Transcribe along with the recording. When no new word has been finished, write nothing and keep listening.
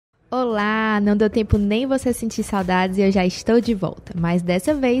Olá, não deu tempo nem você sentir saudades e eu já estou de volta, mas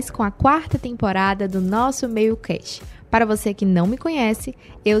dessa vez com a 4ª temporada do Nosso Meio Cast. Para você que não me conhece,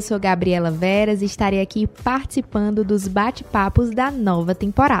 eu sou Gabriela Veras e estarei aqui participando dos bate-papos da nova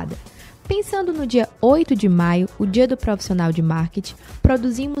temporada. Pensando no dia 8 de maio, o Dia do Profissional de Marketing,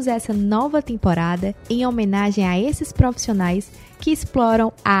 produzimos essa nova temporada em homenagem a esses profissionais que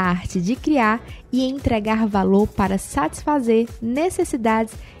exploram a arte de criar e entregar valor para satisfazer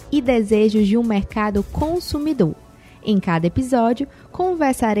necessidades e desejos de um mercado consumidor. Em cada episódio,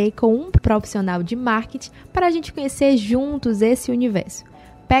 conversarei com um profissional de marketing para a gente conhecer juntos esse universo.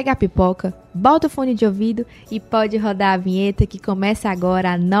 Pega a pipoca, bota o fone de ouvido e pode rodar a vinheta que começa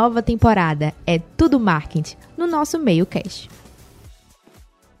agora a nova temporada. É Tudo Marketing, no Nosso Meio Cast.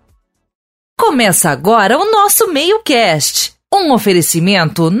 Começa agora o Nosso Meio Cast, um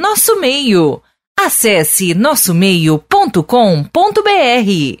oferecimento Nosso Meio. Acesse nossomeio.com.br.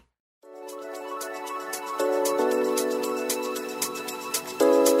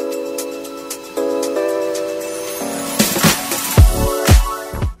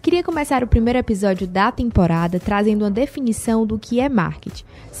 Queria começar o primeiro episódio da temporada trazendo uma definição do que é marketing.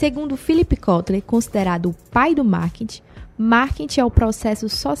 Segundo Philip Kotler, considerado o pai do marketing é o processo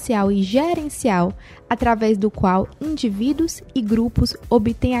social e gerencial através do qual indivíduos e grupos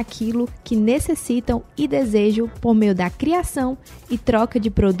obtêm aquilo que necessitam e desejam por meio da criação e troca de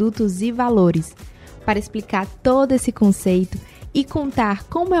produtos e valores. Para explicar todo esse conceito e contar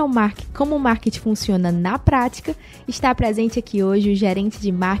como o marketing funciona na prática, está presente aqui hoje o gerente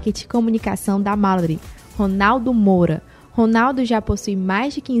de marketing e comunicação da Mallory, Ronaldo Moura. Ronaldo já possui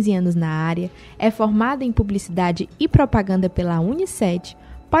mais de 15 anos na área, é formado em publicidade e propaganda pela Unicef,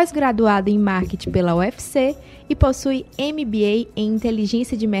 pós-graduado em marketing pela UFC e possui MBA em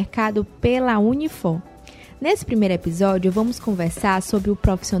inteligência de mercado pela Unifor. Nesse primeiro episódio, vamos conversar sobre o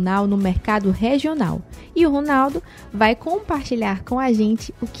profissional no mercado regional e o Ronaldo vai compartilhar com a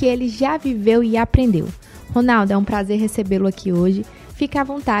gente o que ele já viveu e aprendeu. Ronaldo, é um prazer recebê-lo aqui hoje. Fique à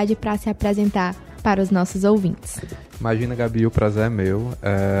vontade para se apresentar para os nossos ouvintes. Imagina, Gabi, o prazer é meu.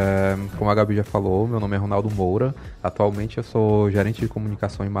 Como a Gabi já falou, meu nome é Ronaldo Moura. Atualmente eu sou gerente de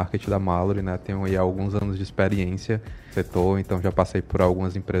comunicação e marketing da Mallory, né? Tenho aí alguns anos de experiência no setor, então já passei por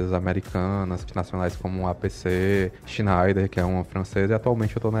algumas empresas americanas, nacionais como a APC, Schneider, que é uma francesa, e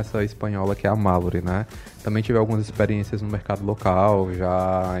atualmente eu estou nessa espanhola que é a Mallory, né? Também tive algumas experiências no mercado local,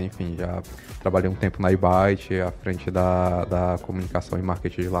 já trabalhei um tempo na iByte, à frente da comunicação e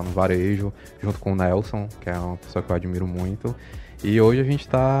marketing lá no varejo, junto com o Nelson, que é uma pessoa que eu admiro muito. E hoje a gente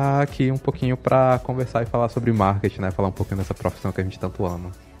está aqui um pouquinho para conversar e falar sobre marketing, né? Falar um pouquinho dessa profissão que a gente tanto ama.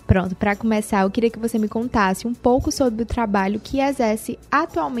 Pronto, para começar, eu queria que você me contasse um pouco sobre o trabalho que exerce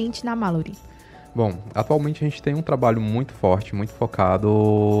atualmente na Mallory. Bom, atualmente a gente tem um trabalho muito forte, muito focado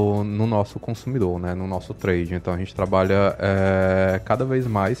no nosso consumidor, né? No nosso trade. Então a gente trabalha cada vez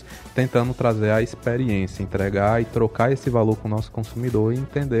mais tentando trazer a experiência, entregar e trocar esse valor com o nosso consumidor e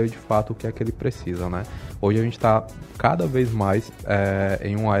entender de fato o que é que ele precisa, né? Hoje a gente está cada vez mais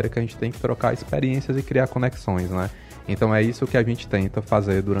em uma área que a gente tem que trocar experiências e criar conexões, né? Então é isso que a gente tenta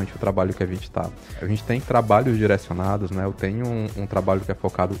fazer durante o trabalho que a gente está. A gente tem trabalhos direcionados, né? Eu tenho um trabalho que é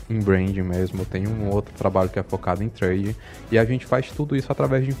focado em branding mesmo, eu tenho um outro trabalho que é focado em trade, e a gente faz tudo isso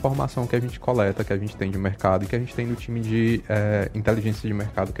através de informação que a gente coleta, que a gente tem de mercado e que a gente tem no time de inteligência de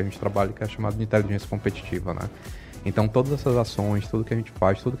mercado que a gente trabalha, que é chamado de inteligência competitiva, né? Então todas essas ações, tudo que a gente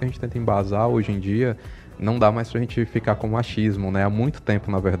faz, tudo que a gente tenta embasar hoje em dia, não dá mais pra gente ficar com machismo, né? Há muito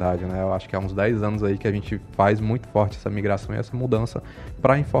tempo, na verdade, né? Eu acho que há uns 10 anos aí que a gente faz muito forte essa migração e essa mudança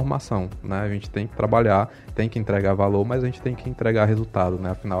para informação, né? A gente tem que trabalhar, tem que entregar valor, mas a gente tem que entregar resultado,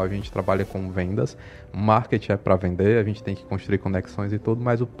 né? Afinal, a gente trabalha com vendas, marketing é para vender, a gente tem que construir conexões e tudo,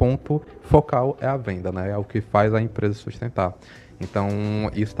 mas o ponto focal é a venda, né? É o que faz a empresa sustentar. Então,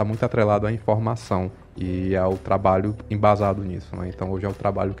 isso está muito atrelado à informação e ao trabalho embasado nisso, né? Então, hoje é o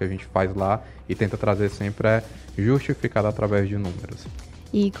trabalho que a gente faz lá e tenta trazer sempre justificado através de números.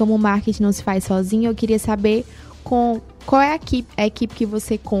 E como o marketing não se faz sozinho, eu queria saber qual é a equipe que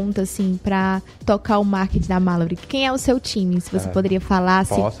você conta, assim, para tocar o marketing da Mallory. Quem é o seu time? Se você poderia falar,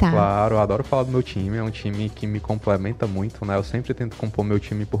 posso, citar. Claro, eu adoro falar do meu time. É um time que me complementa muito, né? Eu sempre tento compor meu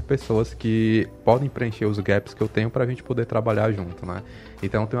time por pessoas que podem preencher os gaps que eu tenho para a gente poder trabalhar junto, né?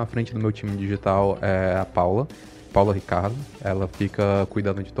 Então, eu tenho à frente do meu time digital a Paula Ricardo. Ela fica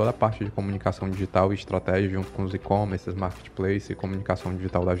cuidando de toda a parte de comunicação digital e estratégia junto com os e-commerces, marketplace e comunicação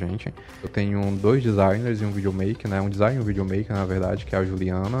digital da gente. Eu tenho 2 designers e um videomaker, né? Um design e um videomaker, na verdade, que é a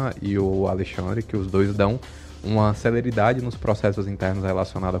Juliana e o Alexandre, que os dois dão uma celeridade nos processos internos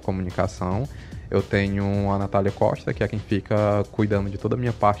relacionados à comunicação. Eu tenho a Natália Costa, que é quem fica cuidando de toda a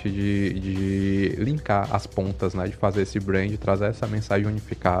minha parte de linkar as pontas, né? De fazer esse brand, trazer essa mensagem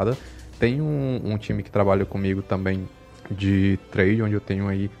unificada. Tem um time que trabalha comigo também de trade, onde eu tenho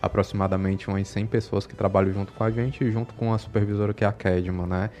aí aproximadamente umas 100 pessoas que trabalham junto com a gente, junto com a supervisora que é a Kedma,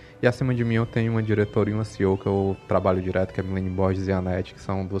 né? E acima de mim eu tenho uma diretora e uma CEO que eu trabalho direto, que é a Milene Borges e a Anete, que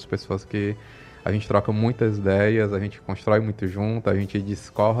são duas pessoas que a gente troca muitas ideias, a gente constrói muito junto, a gente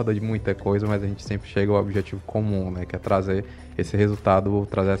discorda de muita coisa, mas a gente sempre chega ao objetivo comum, né? Que é trazer esse resultado,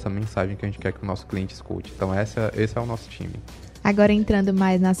 trazer essa mensagem que a gente quer que o nosso cliente escute. Então esse é o nosso time. Agora, entrando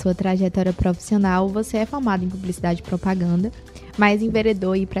mais na sua trajetória profissional, você é formado em publicidade e propaganda, mas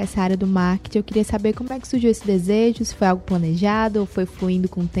enveredou aí para essa área do marketing. Eu queria saber como é que surgiu esse desejo, se foi algo planejado ou foi fluindo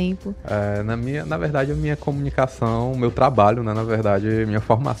com o tempo? Na verdade, a minha comunicação, o meu trabalho, né, na verdade, minha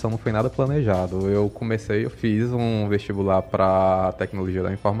formação não foi nada planejado. Eu fiz um vestibular para tecnologia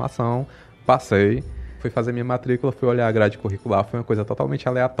da informação, passei. Fui fazer minha matrícula, fui olhar a grade curricular, foi uma coisa totalmente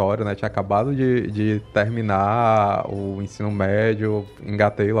aleatória, né? Tinha acabado de terminar o ensino médio,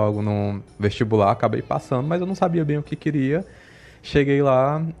 engatei logo no vestibular, acabei passando, mas eu não sabia bem o que queria. Cheguei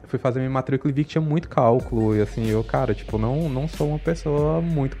lá, fui fazer minha matrícula e vi que tinha muito cálculo. E assim, não sou uma pessoa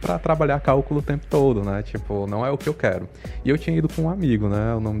muito pra trabalhar cálculo o tempo todo, né? Tipo, não é o que eu quero. E eu tinha ido com um amigo,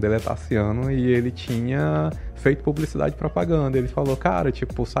 né? O nome dele é Tassiano e ele tinha feito publicidade e propaganda. Ele falou, cara,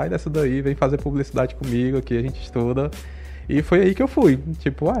 tipo, sai dessa daí, vem fazer publicidade comigo aqui, a gente estuda. E foi aí que eu fui,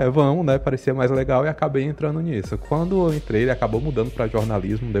 tipo, vamos, né, parecia mais legal e acabei entrando nisso. Quando eu entrei, ele acabou mudando para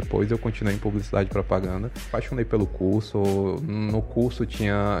jornalismo, depois eu continuei em publicidade e propaganda. Apaixonei pelo curso, no curso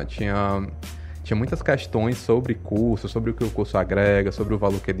tinha muitas questões sobre curso, sobre o que o curso agrega, sobre o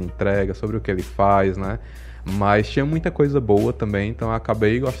valor que ele entrega, sobre o que ele faz, né. Mas tinha muita coisa boa também, então eu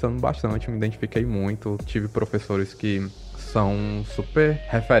acabei gostando bastante, me identifiquei muito. Tive professores que são super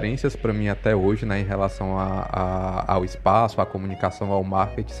referências para mim até hoje, né, em relação ao espaço, à comunicação, ao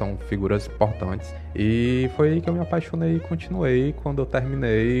marketing, são figuras importantes. E foi aí que eu me apaixonei e continuei. Quando eu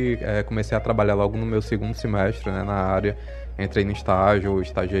terminei, comecei a trabalhar logo no meu segundo semestre, né, na área. Entrei no estágio,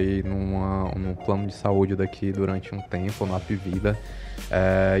 estagiei num plano de saúde daqui durante um tempo, no Apvida.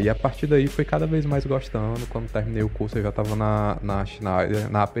 E a partir daí fui cada vez mais gostando. Quando terminei o curso eu já estava na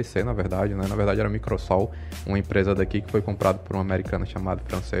Schneider, na APC na verdade, né? Na verdade era a Microsol, uma empresa daqui que foi comprada por uma americana chamada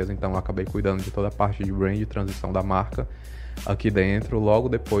Francesa. Então eu acabei cuidando de toda a parte de brand e transição da marca aqui dentro. Logo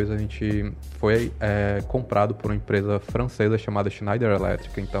depois a gente foi comprado por uma empresa francesa chamada Schneider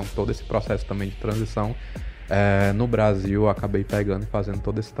Electric. Então todo esse processo também de transição no Brasil, eu acabei pegando e fazendo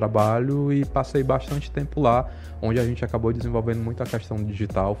todo esse trabalho e passei bastante tempo lá, onde a gente acabou desenvolvendo muito a questão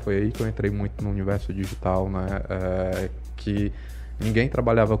digital. Foi aí que eu entrei muito no universo digital, né? Que ninguém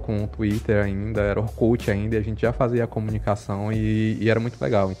trabalhava com Twitter ainda, era Orkut ainda, e a gente já fazia a comunicação e era muito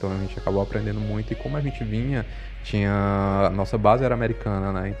legal. Então a gente acabou aprendendo muito, e como a gente vinha, a nossa base era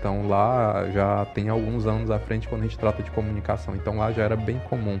americana, né? Então lá já tem alguns anos à frente quando a gente trata de comunicação. Então lá já era bem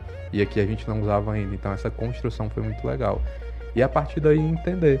comum e aqui a gente não usava ainda. Então essa construção foi muito legal. E a partir daí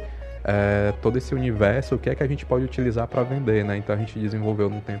entender todo esse universo, o que é que a gente pode utilizar para vender, né? Então a gente desenvolveu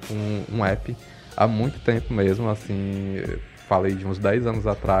no tempo um app, há muito tempo mesmo, assim, falei de uns 10 anos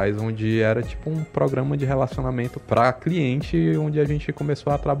atrás, onde era tipo um programa de relacionamento para cliente, onde a gente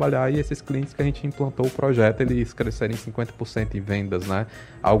começou a trabalhar e esses clientes que a gente implantou o projeto, eles cresceram em 50% em vendas, né?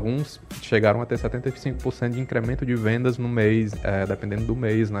 Alguns chegaram a ter 75% de incremento de vendas no mês, dependendo do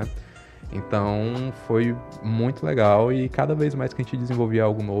mês, né? Então foi muito legal, e cada vez mais que a gente desenvolvia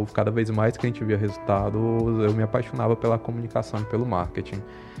algo novo, cada vez mais que a gente via resultado, eu me apaixonava pela comunicação e pelo marketing.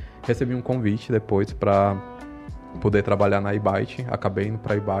 Recebi um convite depois para poder trabalhar na iByte, acabei indo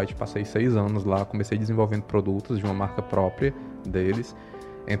para a iByte, passei 6 anos lá, comecei desenvolvendo produtos de uma marca própria deles.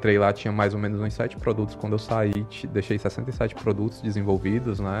 Entrei lá, tinha mais ou menos uns 7 produtos. Quando eu saí, deixei 67 produtos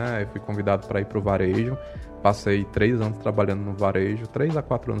desenvolvidos, né? Eu fui convidado para ir para o varejo. Passei 3 anos trabalhando no varejo, 3 a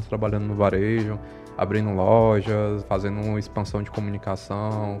 4 anos trabalhando no varejo, abrindo lojas, fazendo uma expansão de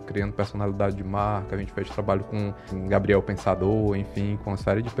comunicação, criando personalidade de marca. A gente fez trabalho com Gabriel Pensador, enfim, com uma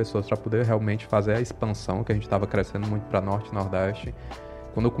série de pessoas para poder realmente fazer a expansão, que a gente estava crescendo muito para Norte e Nordeste.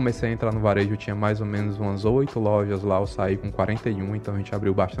 Quando eu comecei a entrar no varejo, tinha mais ou menos umas 8 lojas lá, eu saí com 41, então a gente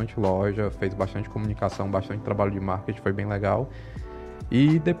abriu bastante loja, fez bastante comunicação, bastante trabalho de marketing, foi bem legal.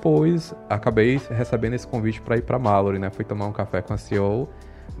 E depois acabei recebendo esse convite para ir para Mallory, né? Fui tomar um café com a CEO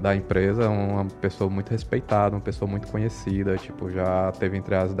da empresa, uma pessoa muito respeitada, uma pessoa muito conhecida, tipo, já teve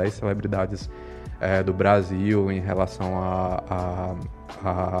entre as 10 celebridades do Brasil em relação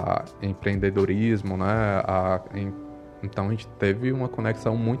a empreendedorismo, né? Então a gente teve uma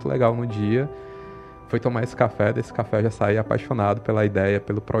conexão muito legal no dia. Foi tomar esse café, desse café eu já saí apaixonado pela ideia,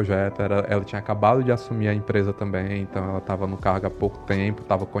 pelo projeto. Ela tinha acabado de assumir a empresa também, então ela estava no cargo há pouco tempo,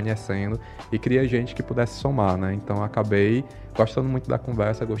 estava conhecendo e queria gente que pudesse somar, né? Então eu acabei gostando muito da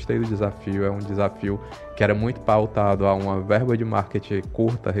conversa, gostei do desafio. É um desafio que era muito pautado a uma verba de marketing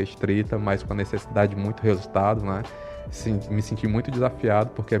curta, restrita, mas com a necessidade de muito resultado, né? Me senti muito desafiado,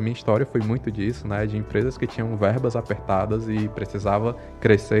 porque a minha história foi muito disso, né? De empresas que tinham verbas apertadas e precisava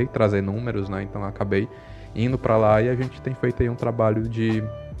crescer e trazer números, né? Então eu acabei indo para lá e a gente tem feito aí um trabalho de...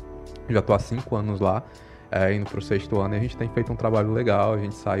 Já estou há 5 anos lá, indo para o 6º ano, e a gente tem feito um trabalho legal. A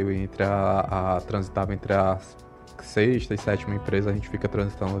gente saiu entre transitava entre a 6ª e 7ª empresa, a gente fica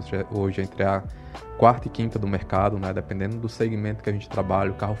transitando hoje entre a 4ª e 5ª do mercado, né? Dependendo do segmento que a gente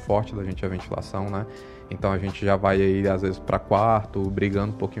trabalha. O carro forte da gente é a ventilação, né? Então a gente já vai aí às vezes para 4º,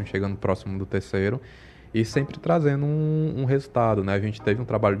 brigando um pouquinho, chegando próximo do 3º e sempre trazendo um resultado, né? A gente teve um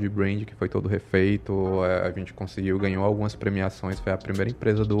trabalho de brand que foi todo refeito, a gente ganhou algumas premiações, foi a primeira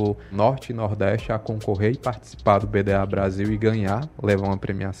empresa do Norte e Nordeste a concorrer e participar do BDA Brasil e levar uma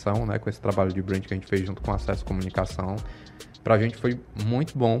premiação, né? Com esse trabalho de brand que a gente fez junto com Acesso Comunicação. Pra gente foi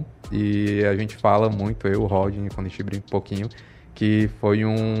muito bom e a gente fala muito, eu e o Rodney, quando a gente brinca um pouquinho, que foi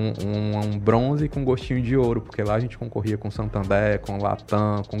um bronze com gostinho de ouro, porque lá a gente concorria com Santander, com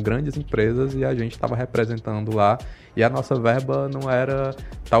Latam, com grandes empresas e a gente estava representando lá e a nossa verba não era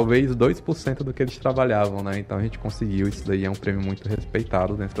talvez 2% do que eles trabalhavam, né? Então a gente conseguiu, isso daí é um prêmio muito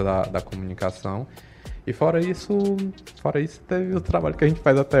respeitado dentro da comunicação. E fora isso teve o trabalho que a gente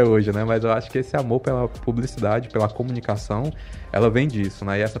faz até hoje, né? Mas eu acho que esse amor pela publicidade, pela comunicação, ela vem disso,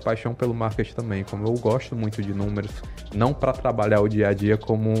 né? E essa paixão pelo marketing também. Como eu gosto muito de números, não para trabalhar o dia a dia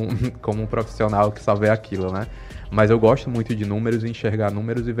como um profissional que só vê aquilo, né? Mas eu gosto muito de números e enxergar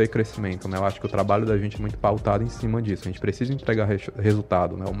números e ver crescimento, né? Eu acho que o trabalho da gente é muito pautado em cima disso. A gente precisa entregar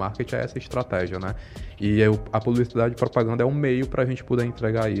resultado, né? O marketing é essa estratégia, né? E a publicidade e propaganda é um meio para a gente poder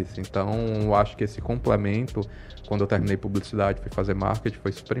entregar isso. Então, eu acho que esse complemento, quando eu terminei publicidade, fui fazer marketing,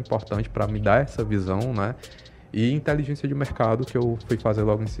 foi super importante para me dar essa visão, né? E inteligência de mercado, que eu fui fazer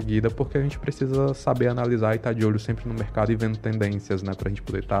logo em seguida, porque a gente precisa saber analisar e estar de olho sempre no mercado e vendo tendências, né? Pra gente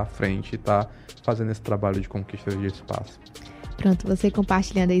poder estar à frente e estar fazendo esse trabalho de conquista de espaço. Pronto, você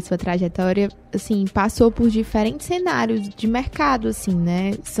compartilhando aí sua trajetória, assim, passou por diferentes cenários de mercado, assim,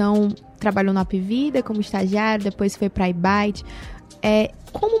 né? Trabalhou na Upvida como estagiário, depois foi para a iByte.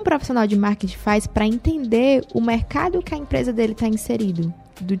 Como um profissional de marketing faz para entender o mercado que a empresa dele está inserido?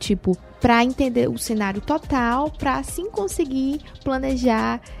 Do tipo, para entender o cenário total, para assim conseguir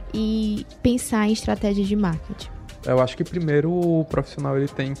planejar e pensar em estratégias de marketing. Eu acho que primeiro o profissional ele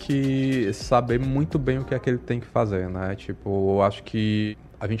tem que saber muito bem o que é que ele tem que fazer, né? Tipo, eu acho que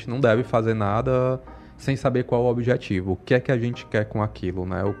a gente não deve fazer nada sem saber qual é o objetivo, o que é que a gente quer com aquilo,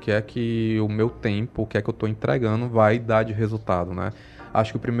 né? O que é que o meu tempo, o que é que eu estou entregando vai dar de resultado, né?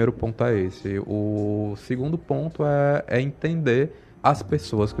 Acho que o primeiro ponto é esse. O segundo ponto é entender as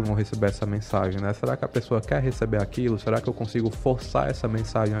pessoas que vão receber essa mensagem, né? Será que a pessoa quer receber aquilo? Será que eu consigo forçar essa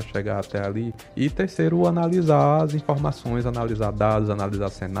mensagem a chegar até ali? E terceiro, analisar as informações, analisar dados, analisar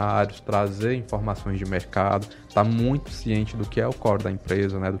cenários, trazer informações de mercado, estar muito ciente do que é o core da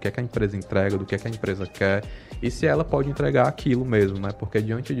empresa, né? Do que é que a empresa entrega, do que é que a empresa quer e se ela pode entregar aquilo mesmo, né? Porque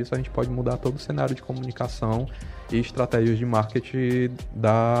diante disso a gente pode mudar todo o cenário de comunicação e estratégias de marketing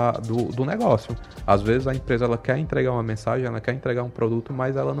do negócio. Às vezes a empresa ela quer entregar uma mensagem, ela quer entregar um produto,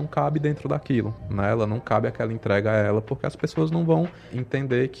 mas ela não cabe dentro daquilo, né? Ela não cabe aquela entrega a ela, porque as pessoas não vão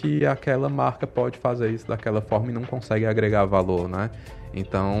entender que aquela marca pode fazer isso daquela forma e não consegue agregar valor, né?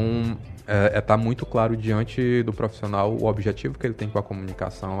 Então, tá muito claro diante do profissional o objetivo que ele tem com a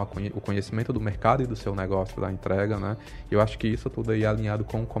comunicação, o conhecimento do mercado e do seu negócio, da entrega, né? E eu acho que isso tudo aí alinhado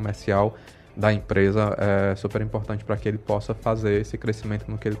com o comercial da empresa é super importante para que ele possa fazer esse crescimento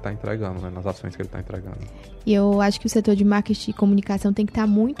no que ele está entregando, né, nas ações que ele está entregando. E eu acho que o setor de marketing e comunicação tem que estar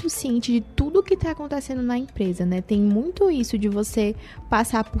muito ciente de tudo o que está acontecendo na empresa, né? Tem muito isso de você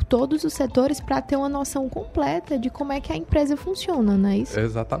passar por todos os setores para ter uma noção completa de como é que a empresa funciona, não é isso?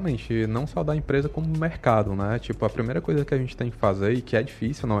 Exatamente, não só da empresa como do mercado, né? Tipo, a primeira coisa que a gente tem que fazer, e que é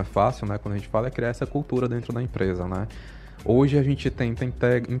difícil, não é fácil, né, quando a gente fala, é criar essa cultura dentro da empresa, né? Hoje a gente tenta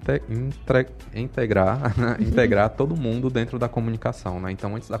integrar todo mundo dentro da comunicação, né?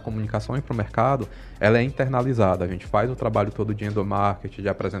 Então, antes da comunicação ir para o mercado, ela é internalizada. A gente faz o trabalho todo de endomarketing, de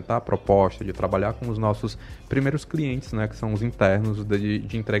apresentar a proposta, de trabalhar com os nossos primeiros clientes, né? Que são os internos,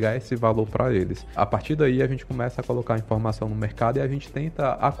 de entregar esse valor para eles. A partir daí, a gente começa a colocar informação no mercado e a gente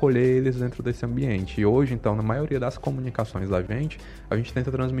tenta acolher eles dentro desse ambiente. E hoje, então, na maioria das comunicações da gente, a gente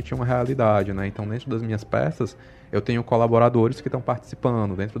tenta transmitir uma realidade, né? Então, dentro das minhas peças, eu tenho colaborado colaboradores que estão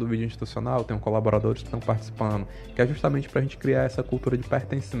participando. Dentro do vídeo institucional, tem colaboradores que estão participando, que é justamente para a gente criar essa cultura de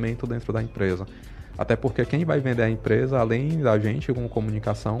pertencimento dentro da empresa. Até porque quem vai vender a empresa, além da gente com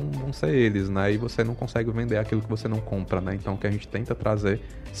comunicação, vão ser eles, né? E você não consegue vender aquilo que você não compra, né? Então, o que a gente tenta trazer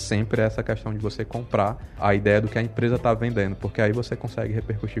sempre é essa questão de você comprar a ideia do que a empresa está vendendo, porque aí você consegue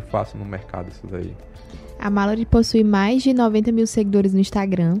repercutir fácil no mercado isso daí. A Mallory possui mais de 90 mil seguidores no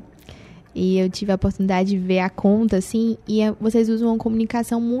Instagram. E eu tive a oportunidade de ver a conta, assim, e vocês usam uma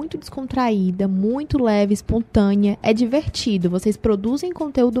comunicação muito descontraída, muito leve, espontânea, é divertido. Vocês produzem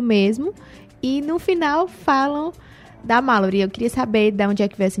conteúdo mesmo e no final falam da Mallory. Eu queria saber de onde é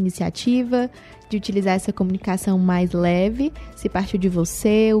que veio essa iniciativa, de utilizar essa comunicação mais leve, se partiu de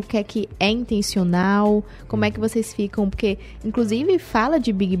você, o que é intencional, como é que vocês ficam, porque inclusive fala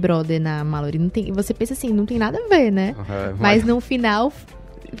de Big Brother na Mallory, você pensa assim, não tem nada a ver, né? Mas no final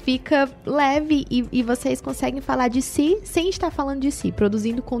fica leve e vocês conseguem falar de si sem estar falando de si,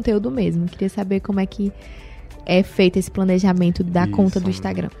 produzindo conteúdo mesmo. Queria saber como é que é feito esse planejamento da conta do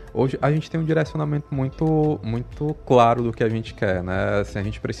Instagram. Hoje a gente tem um direcionamento muito claro do que a gente quer, né? Assim, a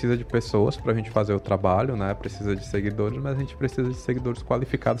gente precisa de pessoas para a gente fazer o trabalho, né? Precisa de seguidores, mas a gente precisa de seguidores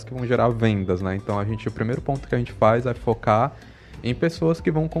qualificados que vão gerar vendas, né? Então o primeiro ponto que a gente faz é focar em pessoas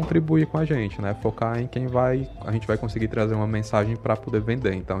que vão contribuir com a gente, né? Focar em quem a gente vai conseguir trazer uma mensagem para poder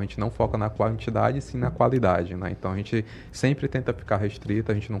vender. Então, a gente não foca na quantidade, sim na qualidade, né? Então, a gente sempre tenta ficar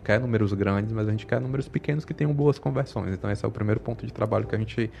restrito, a gente não quer números grandes, mas a gente quer números pequenos que tenham boas conversões. Então, esse é o primeiro ponto de trabalho que a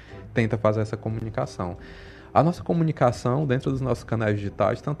gente tenta fazer essa comunicação. A nossa comunicação dentro dos nossos canais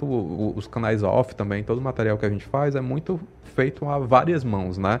digitais, tanto os canais off também, todo o material que a gente faz é muito feito a várias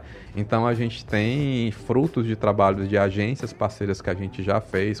mãos, né? Então a gente tem frutos de trabalhos de agências parceiras que a gente já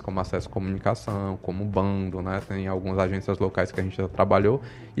fez, como Acesso Comunicação, como Bando, né? Tem algumas agências locais que a gente já trabalhou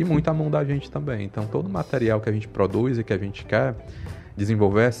e muita mão da gente também. Então todo o material que a gente produz e que a gente quer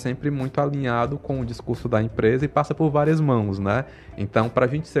desenvolver é sempre muito alinhado com o discurso da empresa e passa por várias mãos, né? Então, para a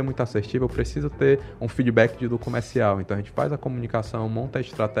gente ser muito assertivo, eu preciso ter um feedback do comercial. Então, a gente faz a comunicação, monta a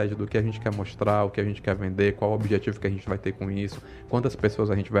estratégia do que a gente quer mostrar, o que a gente quer vender, qual o objetivo que a gente vai ter com isso, quantas pessoas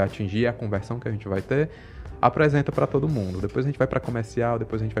a gente vai atingir, a conversão que a gente vai ter, apresenta para todo mundo. Depois a gente vai para comercial,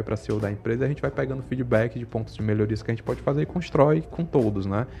 depois a gente vai para CEO da empresa e a gente vai pegando feedback de pontos de melhorias que a gente pode fazer e constrói com todos,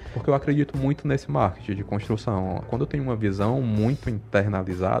 né? Porque eu acredito muito nesse marketing de construção. Quando eu tenho uma visão muito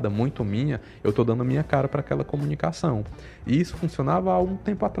internalizada, muito minha, eu estou dando a minha cara para aquela comunicação. E isso funcionava há um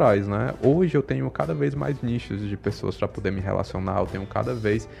tempo atrás, né? Hoje eu tenho cada vez mais nichos de pessoas para poder me relacionar, eu tenho cada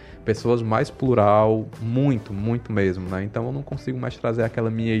vez pessoas mais plural, muito mesmo, né? Então eu não consigo mais trazer aquela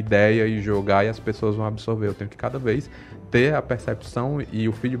minha ideia e jogar e as pessoas vão absorver. Eu tenho que cada vez ter a percepção e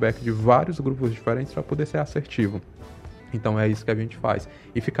o feedback de vários grupos diferentes para poder ser assertivo. Então é isso que a gente faz.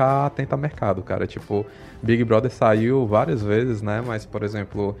 E ficar atento ao mercado, cara. Tipo, Big Brother saiu várias vezes, né? Mas, por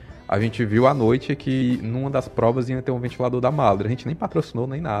exemplo, a gente viu à noite que numa das provas ia ter um ventilador da Mallory. A gente nem patrocinou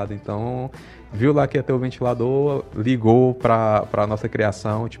nem nada. Então, viu lá que ia ter o ventilador, ligou pra nossa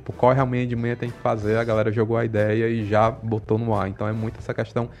criação. Tipo, corre amanhã de manhã tem que fazer. A galera jogou a ideia e já botou no ar. Então, é muito essa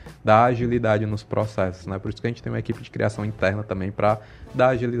questão da agilidade nos processos, né? Por isso que a gente tem uma equipe de criação interna também para dar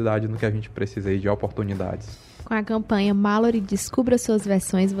agilidade no que a gente precisa aí de oportunidades. Com a campanha Mallory Descubra Suas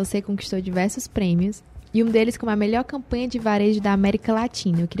Versões, você conquistou diversos prêmios, e um deles como a melhor campanha de varejo da América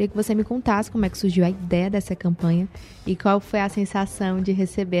Latina. Eu queria que você me contasse como é que surgiu a ideia dessa campanha e qual foi a sensação de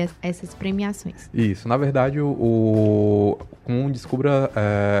receber essas premiações. Isso, na verdade, com o Descubra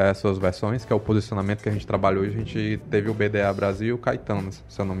Suas Versões, que é o posicionamento que a gente trabalhou, a gente teve o BDA Brasil e o Caetano, se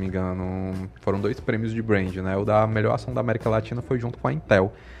eu não me engano. Foram 2 prêmios de brand, né? O da melhor ação da América Latina foi junto com a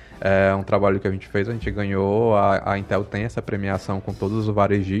Intel. É um trabalho que a gente fez, a gente ganhou, a Intel tem essa premiação com todos os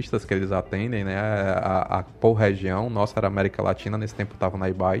varejistas que eles atendem, né? Por região, nossa era América Latina, nesse tempo estava na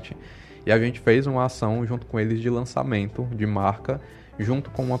iByte, e a gente fez uma ação junto com eles de lançamento de marca, junto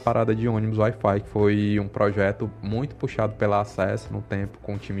com uma parada de ônibus Wi-Fi, que foi um projeto muito puxado pela Acesso no tempo,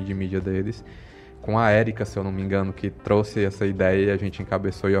 com o time de mídia deles, com a Érica, se eu não me engano, que trouxe essa ideia e a gente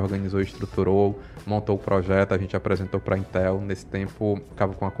encabeçou e organizou, estruturou, montou o projeto, a gente apresentou para a Intel. Nesse tempo,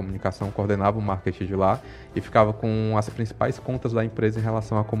 ficava com a comunicação, coordenava o marketing de lá e ficava com as principais contas da empresa em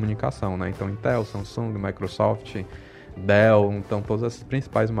relação à comunicação, né? Então, Intel, Samsung, Microsoft, Dell, então todas as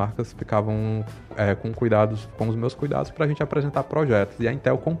principais marcas ficavam com os meus cuidados para a gente apresentar projetos, e a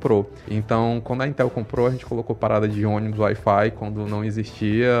Intel comprou. Então, quando a Intel comprou, a gente colocou parada de ônibus Wi-Fi, quando não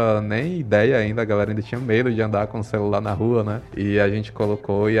existia nem ideia ainda, a galera ainda tinha medo de andar com o celular na rua, né? E a gente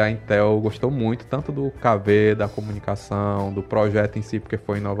colocou, e a Intel gostou muito, tanto do KV, da comunicação, do projeto em si, porque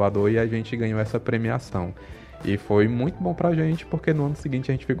foi inovador, e a gente ganhou essa premiação. E foi muito bom pra gente, porque no ano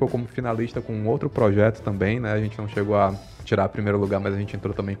seguinte a gente ficou como finalista com outro projeto também, né? A gente não chegou a tirar primeiro lugar, mas a gente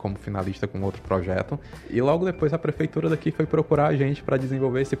entrou também como finalista com outro projeto. E logo depois a prefeitura daqui foi procurar a gente para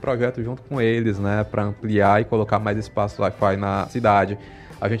desenvolver esse projeto junto com eles, né? Para ampliar e colocar mais espaço Wi-Fi na cidade.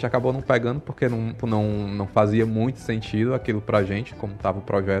 A gente acabou não pegando porque não fazia muito sentido aquilo pra gente, como estava o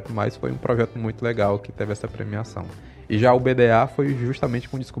projeto, mas foi um projeto muito legal que teve essa premiação. E já o BDA foi justamente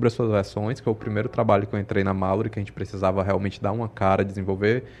com Descubra Suas Versões, que é o primeiro trabalho que eu entrei na Mallory, que a gente precisava realmente dar uma cara,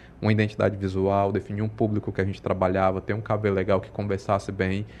 desenvolver uma identidade visual, definir um público que a gente trabalhava, ter um cabelo legal que conversasse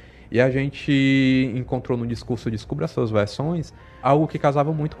bem. E a gente encontrou no discurso Descubra Suas Versões algo que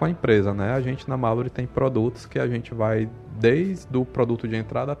casava muito com a empresa, né? A gente na Mallory tem produtos que a gente vai desde o produto de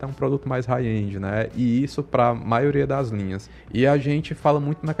entrada até um produto mais high-end, né? E isso para a maioria das linhas. E a gente fala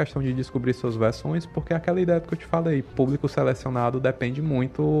muito na questão de descobrir suas versões, porque é aquela ideia que eu te falei, público selecionado depende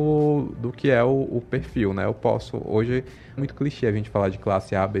muito do que é o perfil, né? Eu posso, hoje, é muito clichê a gente falar de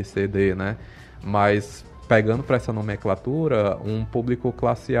classe A, B, C, D, né? Mas pegando para essa nomenclatura, um público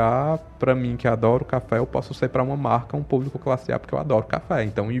classe A, para mim que adoro café, eu posso ser para uma marca um público classe A porque eu adoro café,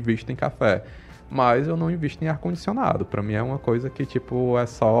 então eu invisto em café. Mas eu não invisto em ar-condicionado. Para mim é uma coisa que, tipo, é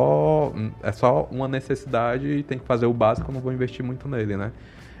só uma necessidade e tem que fazer o básico, eu não vou investir muito nele, né?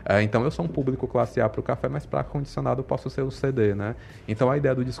 Então eu sou um público classe A para o café, mas para ar-condicionado eu posso ser o CD, né? Então a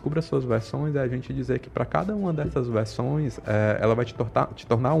ideia do Descubra Suas Versões é a gente dizer que para cada uma dessas versões, ela vai te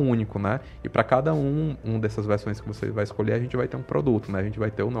tornar único, né? E para cada um dessas versões que você vai escolher, a gente vai ter um produto, né? A gente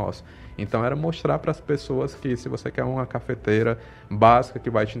vai ter o nosso. Então era mostrar para as pessoas que se você quer uma cafeteira básica que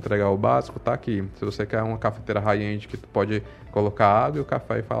vai te entregar o básico, tá aqui. Se você quer uma cafeteira high-end que tu pode colocar água e o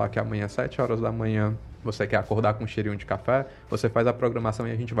café e falar que amanhã às 7 horas da manhã você quer acordar com um cheirinho de café, você faz a programação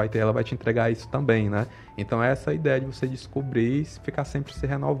e a gente ela vai te entregar isso também, né? Então é essa ideia de você descobrir e ficar sempre se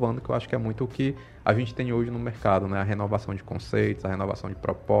renovando, que eu acho que é muito o que a gente tem hoje no mercado, né? A renovação de conceitos, a renovação de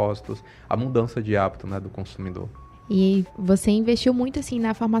propósitos, a mudança de hábito, né, do consumidor. E você investiu muito, assim,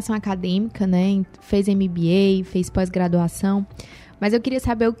 na formação acadêmica, né? Fez MBA, fez pós-graduação. Mas eu queria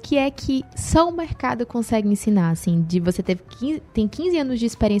saber o que é que só o mercado consegue ensinar, assim, de você tem 15 anos de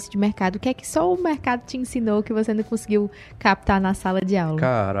experiência de mercado, o que é que só o mercado te ensinou que você não conseguiu captar na sala de aula?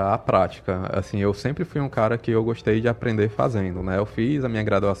 Cara, a prática, assim, eu sempre fui um cara que eu gostei de aprender fazendo, né? Eu fiz a minha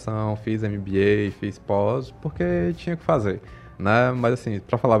graduação, fiz MBA, fiz pós, porque tinha que fazer. Né? Mas assim,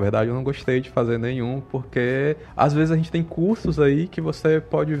 pra falar a verdade, eu não gostei de fazer nenhum, porque às vezes a gente tem cursos aí que você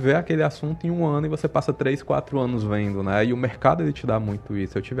pode ver aquele assunto em um ano e você passa 3, 4 anos vendo, né? E o mercado, ele te dá muito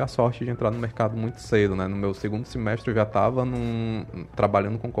isso. Eu tive a sorte de entrar no mercado muito cedo, né? No meu segundo semestre eu já estava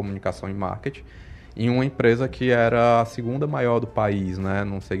trabalhando com comunicação e marketing em uma empresa que era a segunda maior do país, né?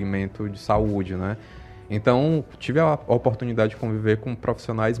 Num segmento de saúde, né? Então, tive a oportunidade de conviver com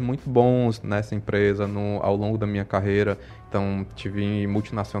profissionais muito bons nessa empresa ao longo da minha carreira. Então, tive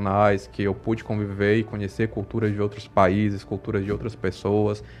multinacionais que eu pude conviver e conhecer culturas de outros países, culturas de outras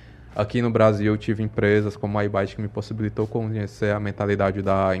pessoas. Aqui no Brasil, tive empresas como a iByte que me possibilitou conhecer a mentalidade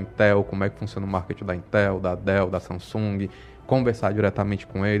da Intel, como é que funciona o marketing da Intel, da Dell, da Samsung, conversar diretamente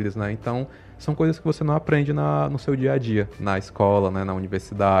com eles, né? Então, são coisas que você não aprende no seu dia a dia, na escola, né, na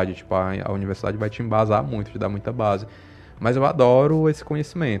universidade. Tipo, a universidade vai te embasar muito, te dar muita base. Mas eu adoro esse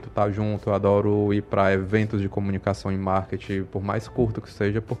conhecimento, tá junto, eu adoro ir para eventos de comunicação e marketing, por mais curto que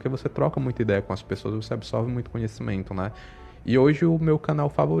seja, porque você troca muita ideia com as pessoas, você absorve muito conhecimento, né? E hoje o meu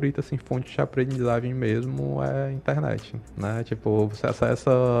canal favorito, assim, fonte de aprendizagem mesmo é a internet, né? Tipo, você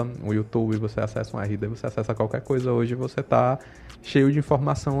acessa o YouTube, você acessa um RD, você acessa qualquer coisa hoje, você tá cheio de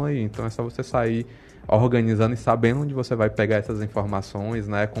informação aí. Então é só você sair organizando e sabendo onde você vai pegar essas informações,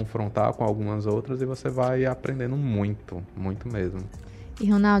 né? Confrontar com algumas outras e você vai aprendendo muito, muito mesmo.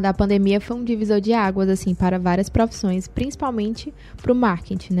 E, Ronaldo, a pandemia foi um divisor de águas, assim, para várias profissões, principalmente para o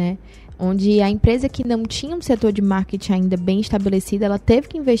marketing, né? Onde a empresa que não tinha um setor de marketing ainda bem estabelecido, ela teve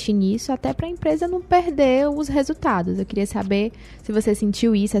que investir nisso até para a empresa não perder os resultados. Eu queria saber se você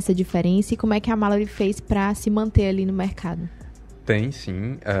sentiu isso, essa diferença, e como é que a Mallory fez para se manter ali no mercado. Tem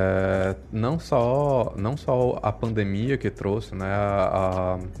sim, não só a pandemia que trouxe, né,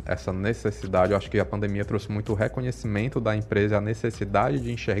 essa necessidade. Eu acho que a pandemia trouxe muito o reconhecimento da empresa, a necessidade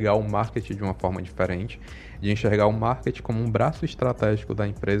de enxergar o marketing de uma forma diferente, de enxergar o marketing como um braço estratégico da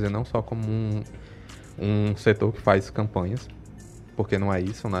empresa e não só como um setor que faz campanhas, porque não é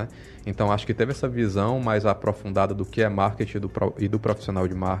isso, né? Então, acho que teve essa visão mais aprofundada do que é marketing e do profissional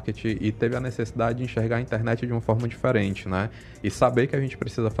de marketing, e teve a necessidade de enxergar a internet de uma forma diferente, né? E saber que a gente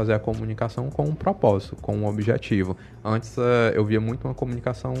precisa fazer a comunicação com um propósito, com um objetivo. Antes, eu via muito uma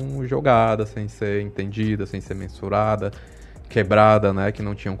comunicação jogada, sem ser entendida, sem ser mensurada, quebrada, né, que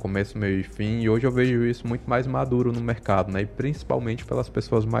não tinha um começo, meio e fim, e hoje eu vejo isso muito mais maduro no mercado, né, e principalmente pelas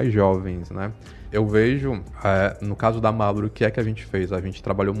pessoas mais jovens, né. Eu vejo, no caso da Mallory, o que é que a gente fez? A gente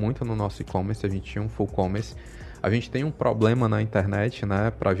trabalhou muito no nosso e-commerce, a gente tinha um full commerce. A gente tem um problema na internet,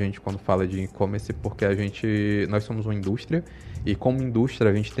 né, pra gente quando fala de e-commerce, porque nós somos uma indústria, e como indústria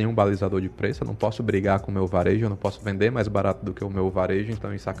a gente tem um balizador de preço, eu não posso brigar com o meu varejo, eu não posso vender mais barato do que o meu varejo,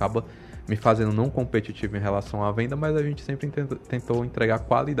 então isso acaba me fazendo não competitivo em relação à venda, mas a gente sempre tentou entregar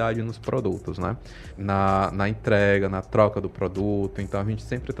qualidade nos produtos, né, na entrega, na troca do produto, então a gente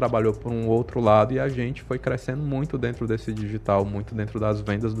sempre trabalhou por um outro lado e a gente foi crescendo muito dentro desse digital, muito dentro das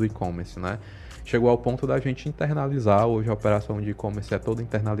vendas do e-commerce, né. Chegou ao ponto da gente internalizar, hoje a operação de e-commerce é toda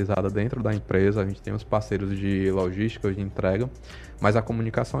internalizada dentro da empresa, a gente tem os parceiros de logística, de entrega, mas a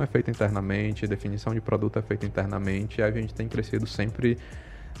comunicação é feita internamente, a definição de produto é feita internamente e a gente tem crescido sempre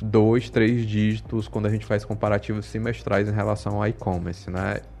 2, 3 dígitos quando a gente faz comparativos semestrais em relação ao e-commerce,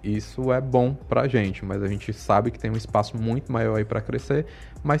 né? Isso é bom pra gente, mas a gente sabe que tem um espaço muito maior aí para crescer,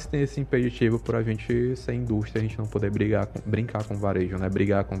 mas tem esse impeditivo por a gente ser indústria, a gente não poder brincar com varejo, né?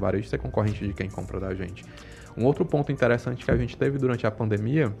 Brigar com varejo e ser concorrente de quem compra da gente. Um outro ponto interessante que a gente teve durante a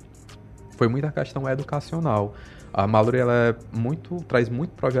pandemia foi muita questão educacional. A Mallory ela traz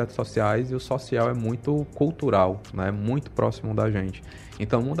muito projetos sociais e o social é muito cultural, né? Muito próximo da gente.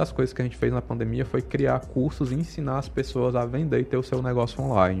 Então, uma das coisas que a gente fez na pandemia foi criar cursos e ensinar as pessoas a vender e ter o seu negócio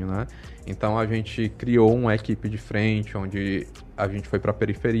online, né? Então, a gente criou uma equipe de frente, onde a gente foi para a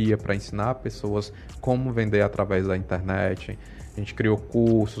periferia para ensinar pessoas como vender através da internet. A gente criou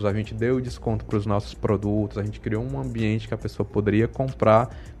cursos, a gente deu desconto para os nossos produtos, a gente criou um ambiente que a pessoa poderia comprar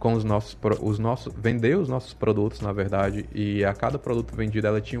com vender os nossos produtos, na verdade, e a cada produto vendido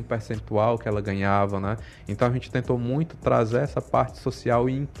ela tinha um percentual que ela ganhava, né? Então a gente tentou muito trazer essa parte social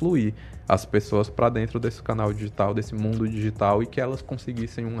e incluir as pessoas para dentro desse canal digital, desse mundo digital e que elas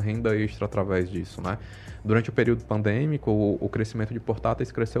conseguissem uma renda extra através disso, né? Durante o período pandêmico, o crescimento de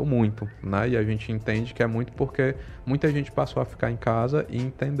portáteis cresceu muito, né? E a gente entende que é muito porque muita gente passou a ficar em casa e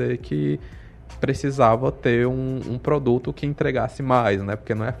entender que precisava ter um produto que entregasse mais, né?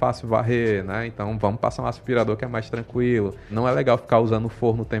 Porque não é fácil varrer, né? Então vamos passar um aspirador que é mais tranquilo. Não é legal ficar usando o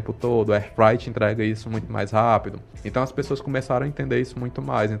forno o tempo todo. A Airfryer entrega isso muito mais rápido. Então as pessoas começaram a entender isso muito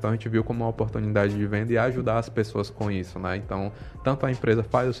mais. Então a gente viu como uma oportunidade de venda e ajudar as pessoas com isso, né? Então tanto a empresa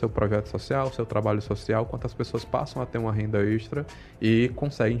faz o seu projeto social, o seu trabalho social, quanto as pessoas passam a ter uma renda extra e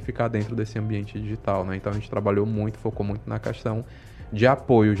conseguem ficar dentro desse ambiente digital, né? Então a gente trabalhou muito, focou muito na questão de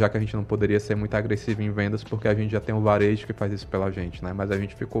apoio, já que a gente não poderia ser muito agressivo em vendas, porque a gente já tem um varejo que faz isso pela gente, né? Mas a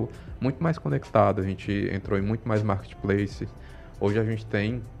gente ficou muito mais conectado, a gente entrou em muito mais marketplace. Hoje a gente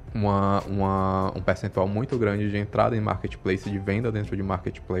tem um percentual muito grande de entrada em marketplace, de venda dentro de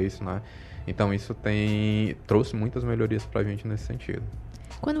marketplace, né? Então isso trouxe muitas melhorias pra gente nesse sentido.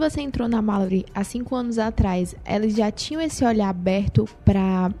 Quando você entrou na Mallory há 5 anos atrás, eles já tinham esse olhar aberto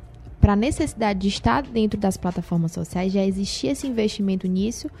para a necessidade de estar dentro das plataformas sociais? Já existia esse investimento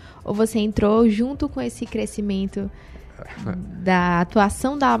nisso? Ou você entrou junto com esse crescimento da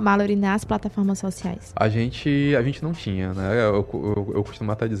atuação da Mallory nas plataformas sociais? A gente não tinha, né? Eu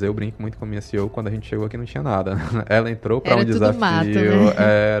costumo até dizer, eu brinco muito com a minha CEO, quando a gente chegou aqui não tinha nada. Ela entrou para um desafio, mato,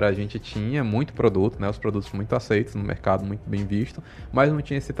 né? A gente tinha muito produto, né? Os produtos muito aceitos no mercado, muito bem visto, mas não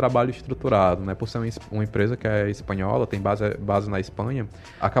tinha esse trabalho estruturado, né? Por ser uma empresa que é espanhola, tem base na Espanha,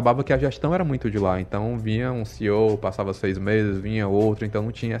 acabava que a gestão era muito de lá, então vinha um CEO, passava 6 meses, vinha outro, então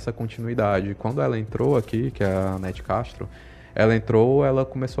não tinha essa continuidade. Quando ela entrou aqui, que é a Net Castro, ela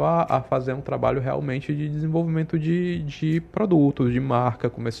começou a fazer um trabalho realmente de desenvolvimento de produtos, de marca,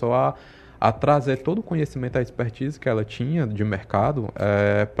 começou a trazer todo o conhecimento, a expertise que ela tinha de mercado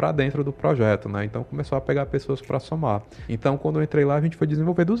para dentro do projeto, né? Então começou a pegar pessoas para somar. Então quando eu entrei lá, a gente foi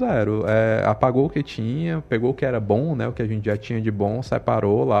desenvolver do zero. Apagou o que tinha, pegou o que era bom, né? O que a gente já tinha de bom,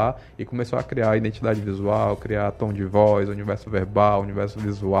 separou lá e começou a criar identidade visual, criar tom de voz, universo verbal, universo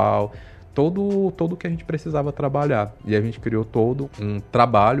visual, todo que a gente precisava trabalhar. E a gente criou todo um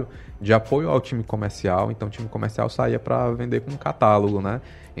trabalho de apoio ao time comercial. Então o time comercial saía para vender com um catálogo, né?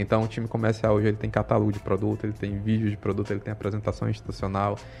 Então o time comercial hoje ele tem catálogo de produto, ele tem vídeo de produto, ele tem apresentação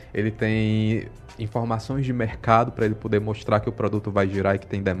institucional, ele tem informações de mercado para ele poder mostrar que o produto vai girar e que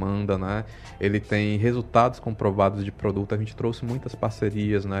tem demanda, né? Ele tem resultados comprovados de produto. A gente trouxe muitas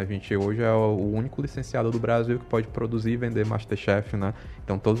parcerias, né? A gente hoje é o único licenciado do Brasil que pode produzir e vender MasterChef, né?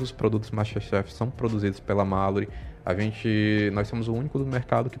 Então todos os produtos MasterChef são produzidos pela Mallory. Nós somos o único do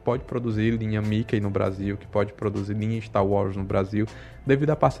mercado que pode produzir linha Mickey no Brasil, que pode produzir linha Star Wars no Brasil, devido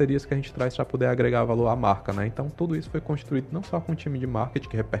a parcerias que a gente traz para poder agregar valor à marca, né? Então tudo isso foi construído não só com o time de marketing,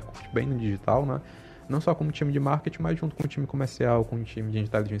 que repercute bem no digital, né? não só como time de marketing, mas junto com o time comercial, com o time de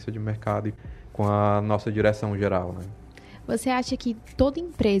inteligência de mercado e com a nossa direção geral, né? Você acha que toda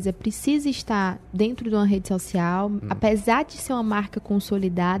empresa precisa estar dentro de uma rede social, apesar de ser uma marca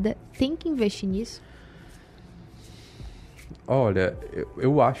consolidada, tem que investir nisso? Olha,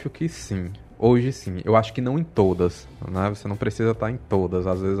 eu acho que sim. Hoje sim. Eu acho que não em todas, né? Você não precisa estar em todas.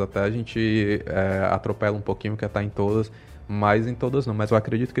 Às vezes até a gente atropela um pouquinho que é estar em todas, mas em todas não. Mas eu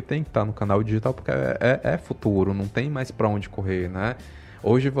acredito que tem que estar no canal digital porque é futuro, não tem mais pra onde correr, né?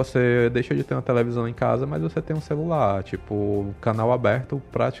 Hoje você deixa de ter uma televisão em casa, mas você tem um celular. Tipo, canal aberto,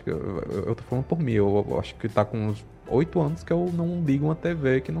 prática. Eu tô falando por mim. Eu acho que tá com uns 8 anos que eu não ligo uma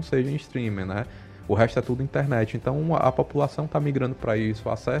TV que não seja em streaming, né? O resto é tudo internet. Então a população tá migrando para isso.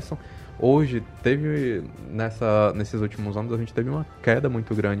 O acesso hoje teve nesses últimos anos a gente teve uma queda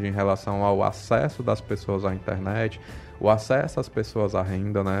muito grande em relação ao acesso das pessoas à internet, o acesso às pessoas à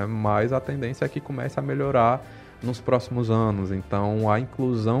renda, né? Mas a tendência é que comece a melhorar nos próximos anos. Então a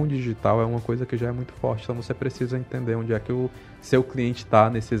inclusão digital é uma coisa que já é muito forte. Então você precisa entender onde é que o seu cliente está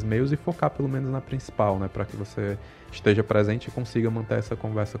nesses meios e focar pelo menos na principal, né? Para que você esteja presente e consiga manter essa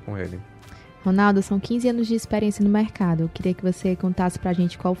conversa com ele. Ronaldo, são 15 anos de experiência no mercado. Eu queria que você contasse pra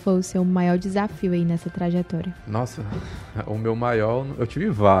gente qual foi o seu maior desafio aí nessa trajetória. Nossa, o meu maior... Eu tive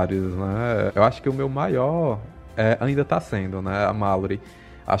vários, né? Eu acho que o meu maior ainda está sendo, né? A Mallory.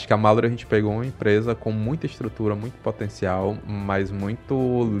 Acho que a Mallory a gente pegou uma empresa com muita estrutura, muito potencial, mas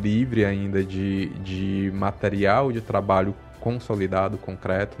muito livre ainda de material de trabalho consolidado,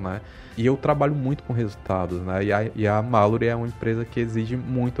 concreto, né? E eu trabalho muito com resultados, né? E a Mallory é uma empresa que exige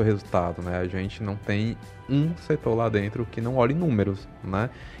muito resultado, né? A gente não tem um setor lá dentro que não olhe números,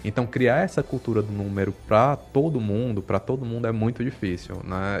 né? Então criar essa cultura do número para todo mundo é muito difícil,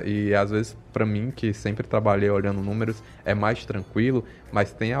 né? E às vezes para mim, que sempre trabalhei olhando números, é mais tranquilo,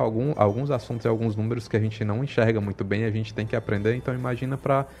 mas tem alguns assuntos e alguns números que a gente não enxerga muito bem, a gente tem que aprender. Então imagina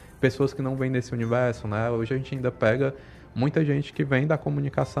para pessoas que não vêm desse universo, né? Hoje a gente ainda pega muita gente que vem da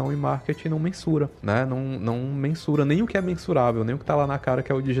comunicação e marketing não mensura, né? Não mensura nem o que é mensurável, nem o que está lá na cara,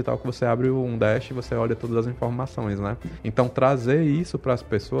 que é o digital, que você abre um dash e você olha todas as informações, né? Então, trazer isso para as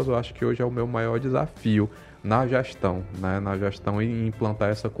pessoas, eu acho que hoje é o meu maior desafio na gestão, né? Na gestão e implantar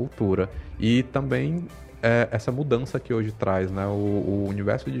essa cultura. E também essa mudança que hoje traz, né? O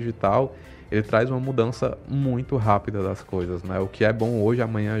universo digital, ele traz uma mudança muito rápida das coisas, né? O que é bom hoje,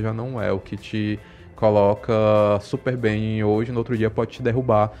 amanhã já não é. O que te coloca super bem hoje, no outro dia pode te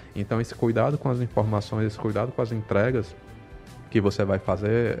derrubar. Então esse cuidado com as informações, esse cuidado com as entregas que você vai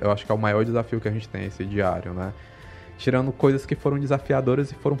fazer, eu acho que é o maior desafio que a gente tem esse diário, né? Tirando coisas que foram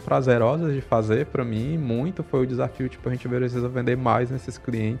desafiadoras e foram prazerosas de fazer, pra mim, muito foi o desafio, tipo, a gente precisa vender mais nesses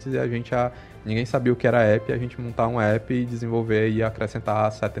clientes e ninguém sabia o que era app, a gente montar um app e desenvolver e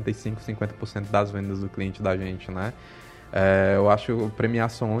acrescentar 75%, 50% das vendas do cliente da gente, né? Eu acho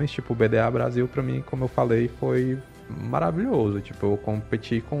premiações, tipo o BDA Brasil, pra mim, como eu falei, foi maravilhoso. Tipo, eu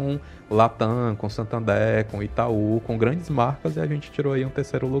competi com Latam, com Santander, com Itaú, com grandes marcas, e a gente tirou aí um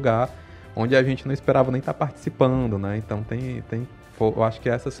 3º lugar, onde a gente não esperava nem estar participando, né? Então eu acho que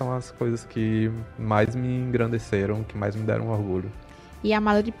essas são as coisas que mais me engrandeceram, que mais me deram orgulho. E a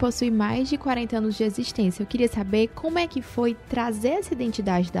Mallory possui mais de 40 anos de existência. Eu queria saber como é que foi trazer essa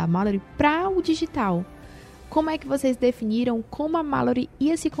identidade da Mallory para o digital. Como é que vocês definiram como a Mallory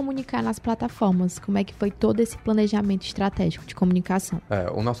ia se comunicar nas plataformas? Como é que foi todo esse planejamento estratégico de comunicação?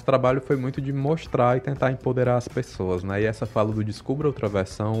 O nosso trabalho foi muito de mostrar e tentar empoderar as pessoas, né? E essa fala do descubra outra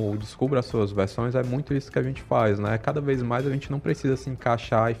versão ou descubra as suas versões é muito isso que a gente faz, né? Cada vez mais a gente não precisa se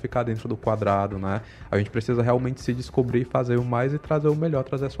encaixar e ficar dentro do quadrado, né? A gente precisa realmente se descobrir, fazer o mais e trazer o melhor,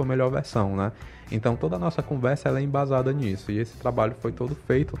 trazer a sua melhor versão, né? Então toda a nossa conversa ela é embasada nisso. E esse trabalho foi todo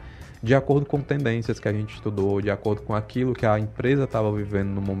feito de acordo com tendências que a gente estudou, de acordo com aquilo que a empresa estava vivendo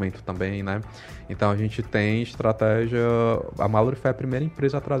no momento também, né? Então a gente tem estratégia... A Mallory foi a primeira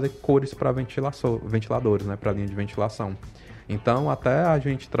empresa a trazer cores para ventiladores, né? Para linha de ventilação. Então até a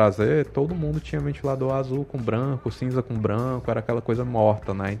gente trazer, todo mundo tinha ventilador azul com branco, cinza com branco, era aquela coisa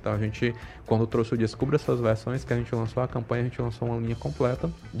morta, né? Então a gente, quando trouxe o Descubra essas versões, que a gente lançou a campanha, a gente lançou uma linha completa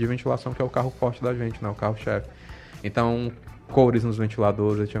de ventilação, que é o carro forte da gente, né? O carro-chefe. Então... cores nos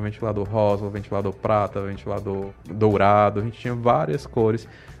ventiladores, tinha ventilador rosa, ventilador prata, ventilador dourado, a gente tinha várias cores.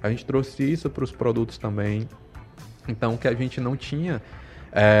 A gente trouxe isso para os produtos também. Então, o que a gente não tinha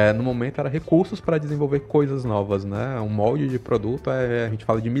No momento era recursos para desenvolver coisas novas, né? Um molde de produto, a gente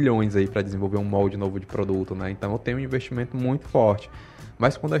fala de milhões aí para desenvolver um molde novo de produto, né? Então eu tenho um investimento muito forte.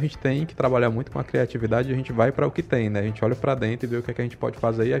 Mas quando a gente tem que trabalhar muito com a criatividade, a gente vai para o que tem, né? A gente olha para dentro e vê o que é que a gente pode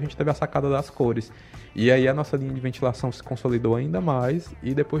fazer, e a gente teve a sacada das cores. E aí a nossa linha de ventilação se consolidou ainda mais,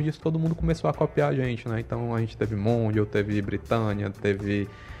 e depois disso todo mundo começou a copiar a gente, né? Então a gente teve Mondial, teve Britânia, teve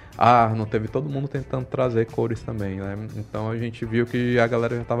Arno, teve todo mundo tentando trazer cores também, né? Então a gente viu que a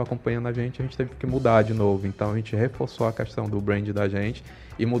galera já estava acompanhando a gente teve que mudar de novo. Então a gente reforçou a questão do brand da gente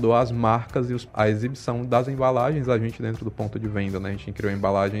e mudou as marcas e a exibição das embalagens da gente dentro do ponto de venda, né? A gente criou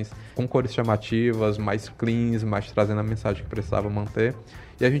embalagens com cores chamativas, mais cleans, mais trazendo a mensagem que precisava manter.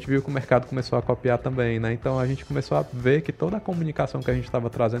 E a gente viu que o mercado começou a copiar também, né? Então a gente começou a ver que toda a comunicação que a gente estava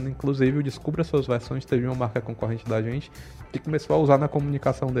trazendo, inclusive o Descubra Suas Versões, teve uma marca concorrente da gente que começou a usar na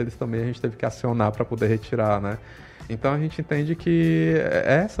comunicação deles também, a gente teve que acionar para poder retirar, né? Então a gente entende que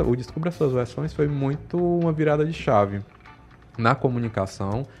o Descubra Suas Versões foi muito uma virada de chave na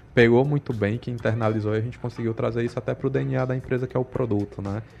comunicação, pegou muito bem, que internalizou, e a gente conseguiu trazer isso até para o DNA da empresa, que é o produto,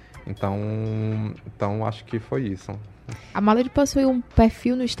 né? Então acho que foi isso. A Mallory possui um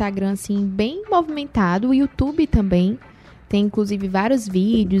perfil no Instagram, assim, bem movimentado. O YouTube também tem, inclusive, vários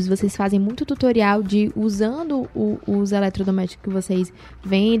vídeos. Vocês fazem muito tutorial de usando os eletrodomésticos que vocês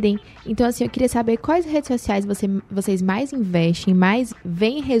vendem. Então, assim, eu queria saber quais redes sociais vocês mais investem, mais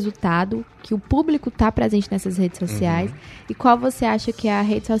veem resultado, que o público está presente nessas redes sociais. E qual você acha que é a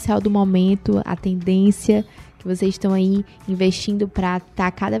rede social do momento, a tendência que vocês estão aí investindo para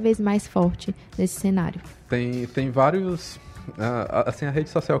estar cada vez mais forte nesse cenário? Tem vários... assim, a rede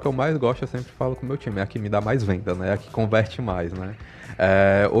social que eu mais gosto, eu sempre falo com o meu time, é a que me dá mais venda, né? É a que converte mais, né?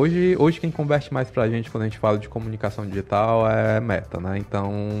 Hoje quem converte mais pra gente quando a gente fala de comunicação digital é Meta, né?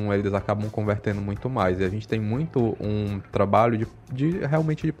 Então eles acabam convertendo muito mais. E a gente tem muito um trabalho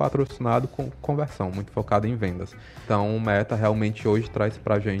realmente de patrocinado com conversão, muito focado em vendas. Então o Meta realmente hoje traz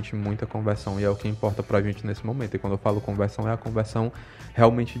pra gente muita conversão e é o que importa pra gente nesse momento. E quando eu falo conversão, é a conversão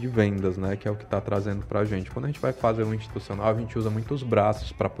realmente de vendas, né? Que é o que tá trazendo pra gente. Quando a gente vai fazer um institucional, a gente usa muitos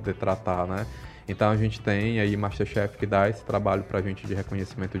braços para poder tratar, né? Então a gente tem aí Masterchef que dá esse trabalho pra gente de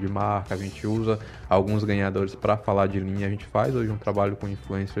reconhecimento de marca, a gente usa alguns ganhadores para falar de linha, a gente faz hoje um trabalho com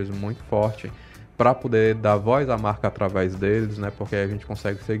influencers muito forte para poder dar voz à marca através deles, né? Porque aí a gente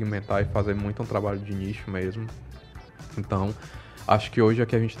consegue segmentar e fazer muito um trabalho de nicho mesmo. Então, acho que hoje é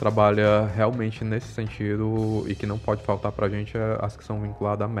que a gente trabalha realmente nesse sentido e que não pode faltar pra gente é as que são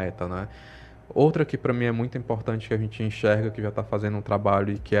vinculadas à Meta, né? Outra que para mim é muito importante, que a gente enxerga que já está fazendo um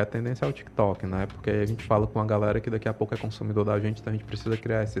trabalho e que é a tendência ao TikTok, né? Porque aí a gente fala com a galera que daqui a pouco é consumidor da gente, então a gente precisa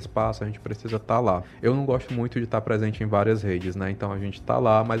criar esse espaço, a gente precisa estar lá. Eu não gosto muito de estar presente em várias redes, né? Então a gente está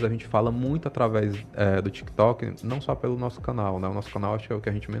lá, mas a gente fala muito através do TikTok, não só pelo nosso canal, né? O nosso canal acho que é o que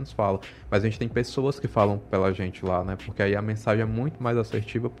a gente menos fala, mas a gente tem pessoas que falam pela gente lá, né? Porque aí a mensagem é muito mais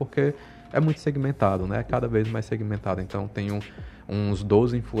assertiva, porque é muito segmentado, né? Cada vez mais segmentado. Então tem uns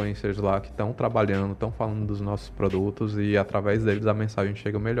 12 influencers lá que estão trabalhando, estão falando dos nossos produtos e através deles a mensagem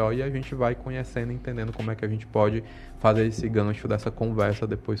chega melhor e a gente vai conhecendo, entendendo como é que a gente pode fazer esse gancho dessa conversa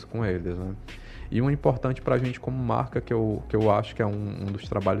depois com eles, né? E um importante pra gente como marca, que eu acho que é um dos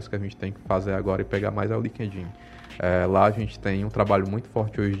trabalhos que a gente tem que fazer agora e pegar mais, é o LinkedIn. Lá a gente tem um trabalho muito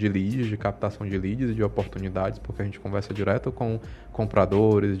forte hoje de leads, de captação de leads e de oportunidades, porque a gente conversa direto com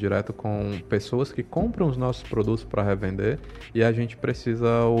compradores, direto com pessoas que compram os nossos produtos para revender, e a gente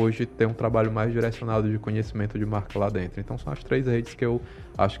precisa hoje ter um trabalho mais direcionado de conhecimento de marca lá dentro. Então são as 3 redes que eu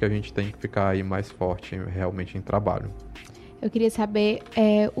acho que a gente tem que ficar aí mais forte realmente em trabalho. Eu queria saber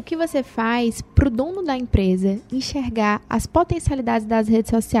o que você faz para o dono da empresa enxergar as potencialidades das redes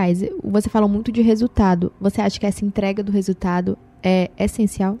sociais. Você falou muito de resultado. Você acha que essa entrega do resultado é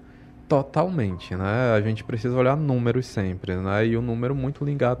essencial? Totalmente, né? A gente precisa olhar números sempre, né? E o número muito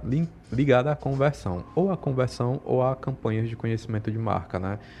ligado à conversão. Ou a conversão ou a campanhas de conhecimento de marca,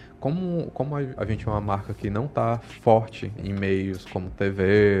 né? Como a gente é uma marca que não está forte em meios como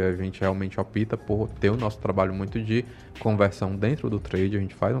TV, a gente realmente opta por ter o nosso trabalho muito de conversão dentro do trade, a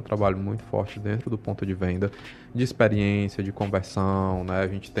gente faz um trabalho muito forte dentro do ponto de venda, de experiência, de conversão, né? A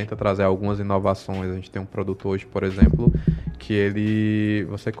gente tenta trazer algumas inovações, a gente tem um produto hoje, por exemplo, que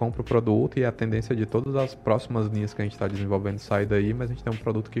você compra o produto e a tendência de todas as próximas linhas que a gente está desenvolvendo sai daí, mas a gente tem um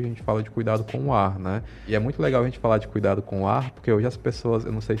produto que a gente fala de cuidado com o ar, né? E é muito legal a gente falar de cuidado com o ar, porque hoje as pessoas,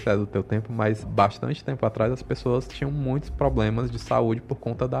 eu não sei se é do teu tempo, mas bastante tempo atrás as pessoas tinham muitos problemas de saúde por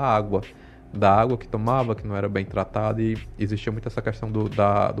conta da água, da água que tomava, que não era bem tratada, e existia muito essa questão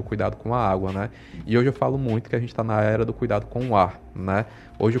do cuidado com a água, né? E hoje eu falo muito que a gente está na era do cuidado com o ar, né?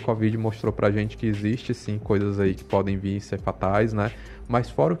 Hoje o Covid mostrou pra gente que existe sim coisas aí que podem vir a ser fatais, né? Mas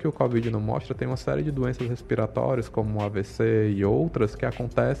fora o que o Covid não mostra, tem uma série de doenças respiratórias, como o AVC e outras, que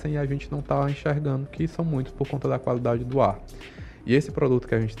acontecem e a gente não está enxergando, que são muitos por conta da qualidade do ar. E esse produto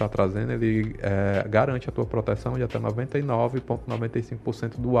que a gente está trazendo, ele garante a tua proteção de até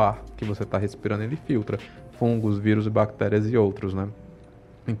 99,95% do ar que você está respirando, ele filtra fungos, vírus, bactérias e outros, né?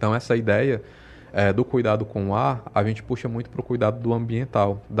 Então essa ideia do cuidado com o ar, a gente puxa muito para o cuidado do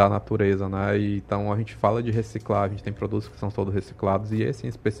ambiental, da natureza, né? E, então a gente fala de reciclar, a gente tem produtos que são todos reciclados e esse em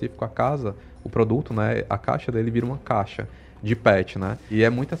específico, o produto, né? A caixa dele vira uma caixa de PET, né? E é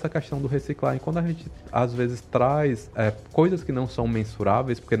muito essa questão do reciclar. E quando a gente, às vezes, traz coisas que não são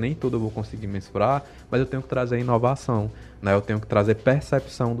mensuráveis, porque nem tudo eu vou conseguir mensurar, mas eu tenho que trazer inovação, né? Eu tenho que trazer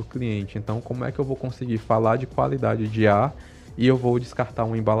percepção do cliente. Então, como é que eu vou conseguir falar de qualidade de ar e eu vou descartar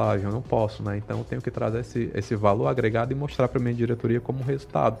uma embalagem? Eu não posso, né? Então eu tenho que trazer esse valor agregado e mostrar para a minha diretoria como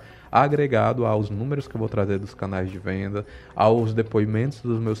resultado, agregado aos números que eu vou trazer dos canais de venda, aos depoimentos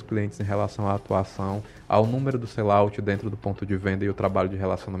dos meus clientes em relação à atuação, ao número do sellout dentro do ponto de venda e o trabalho de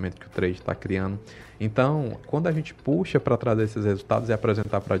relacionamento que o trade está criando. Então, quando a gente puxa para trazer esses resultados e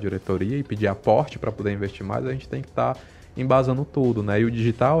apresentar para a diretoria e pedir aporte para poder investir mais, a gente tem que estar embasando tudo, né? E o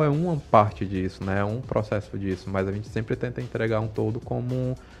digital é uma parte disso, né? É um processo disso, mas a gente sempre tenta entregar um todo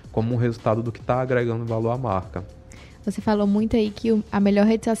como um resultado do que está agregando valor à marca. Você falou muito aí que a melhor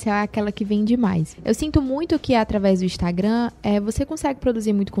rede social é aquela que vende mais. Eu sinto muito que através do Instagram você consegue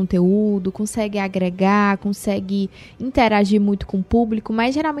produzir muito conteúdo, consegue agregar, consegue interagir muito com o público,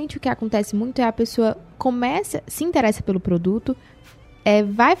 mas geralmente o que acontece muito é a pessoa se interessa pelo produto,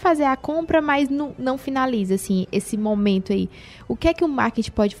 vai fazer a compra, mas não finaliza, assim, esse momento aí. O que é que o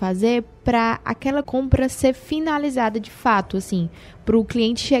marketing pode fazer para aquela compra ser finalizada de fato, assim, para o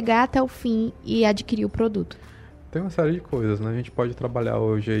cliente chegar até o fim e adquirir o produto? Tem uma série de coisas, né? A gente pode trabalhar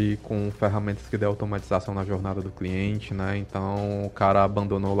hoje aí com ferramentas que dê automatização na jornada do cliente, né? Então, o cara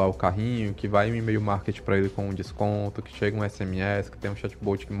abandonou lá o carrinho, que vai um e-mail marketing para ele com um desconto, que chega um SMS, que tem um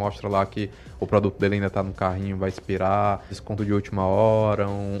chatbot que mostra lá que o produto dele ainda está no carrinho, vai expirar, desconto de última hora,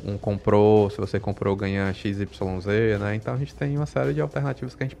 um comprou, se você comprou ganha XYZ, né? Então, a gente tem uma série de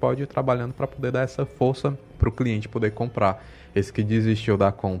alternativas que a gente pode ir trabalhando para poder dar essa força para o cliente poder comprar. Esse que desistiu da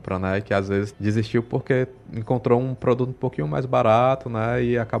compra, né? Que às vezes desistiu porque encontrou um produto um pouquinho mais barato, né?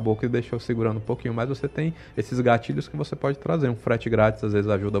 E acabou que deixou segurando um pouquinho. Mas você tem esses gatilhos que você pode trazer. Um frete grátis às vezes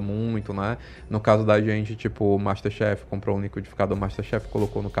ajuda muito, né? No caso da gente, tipo, o Masterchef comprou um liquidificador Masterchef,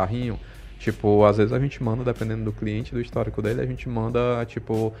 colocou no carrinho. Tipo, às vezes a gente manda, dependendo do cliente, do histórico dele, a gente manda,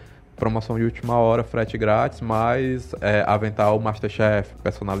 tipo, promoção de última hora, frete grátis, mais avental Masterchef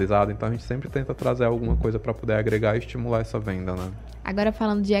personalizado. Então a gente sempre tenta trazer alguma coisa para poder agregar e estimular essa venda, né? Agora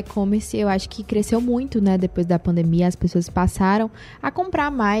falando de e-commerce, eu acho que cresceu muito, né? Depois da pandemia, as pessoas passaram a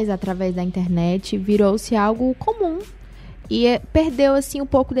comprar mais através da internet, virou-se algo comum e perdeu, assim, um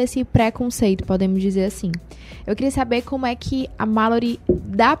pouco desse preconceito, podemos dizer assim. Eu queria saber como é que a Mallory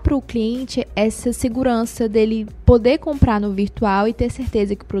dá para o cliente essa segurança dele poder comprar no virtual e ter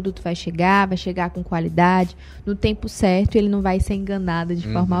certeza que o produto vai chegar com qualidade, no tempo certo, e ele não vai ser enganado de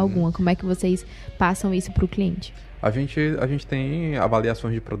forma alguma. Como é que vocês passam isso para o cliente? A gente tem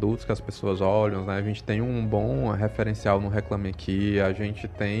avaliações de produtos que as pessoas olham, né? A gente tem um bom referencial no Reclame Aqui, a gente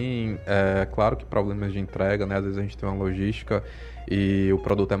tem, claro que problemas de entrega, né? Às vezes a gente tem uma logística e o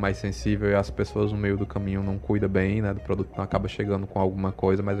produto é mais sensível e as pessoas no meio do caminho não cuidam bem, né? Do produto não acaba chegando com alguma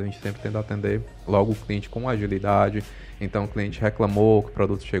coisa, mas a gente sempre tenta atender logo o cliente com agilidade. Então o cliente reclamou que o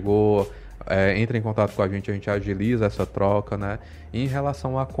produto chegou, entra em contato com a gente agiliza essa troca, né? E em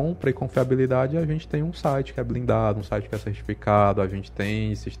relação à compra e confiabilidade, a gente tem um site que é blindado, um site que é certificado, a gente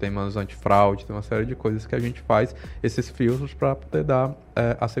tem sistemas antifraude, tem uma série de coisas que a gente faz esses filtros para poder dar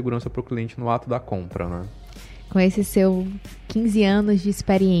a segurança para o cliente no ato da compra, né? Com esse seu 15 anos de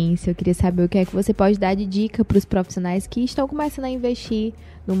experiência, eu queria saber o que é que você pode dar de dica para os profissionais que estão começando a investir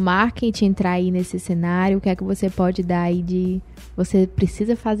no marketing, entrar aí nesse cenário. O que é que você pode dar aí de você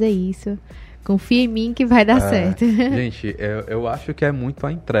precisa fazer isso, confia em mim que vai dar certo. Gente, eu acho que é muito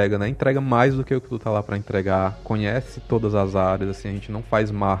a entrega, né? Entrega mais do que o que tu tá lá para entregar, conhece todas as áreas, assim, a gente não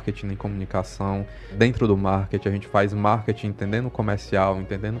faz marketing nem comunicação. Dentro do marketing, a gente faz marketing entendendo o comercial,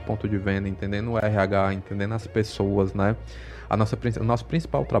 entendendo o ponto de venda, entendendo o RH, entendendo as pessoas, né? O nosso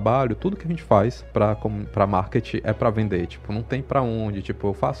principal trabalho, tudo que a gente faz para marketing é para vender, tipo, não tem para onde, tipo,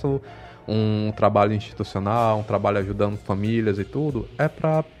 eu faço um trabalho institucional, um trabalho ajudando famílias e tudo, é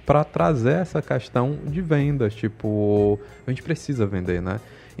para trazer essa questão de vendas, tipo, a gente precisa vender, né?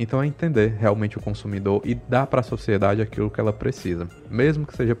 Então é entender realmente o consumidor e dar para a sociedade aquilo que ela precisa. Mesmo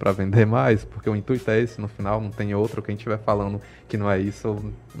que seja para vender mais, porque o intuito é esse, no final não tem outro, quem estiver falando que não é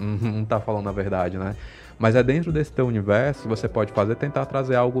isso, não está falando a verdade, né? Mas é dentro desse teu universo que você pode fazer, tentar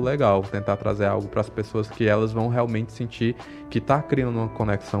trazer algo legal, tentar trazer algo para as pessoas que elas vão realmente sentir que está criando uma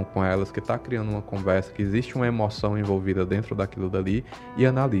conexão com elas, que está criando uma conversa, que existe uma emoção envolvida dentro daquilo dali, e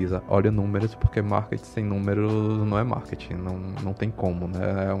analisa, olha números, porque marketing sem números não é marketing, não tem como,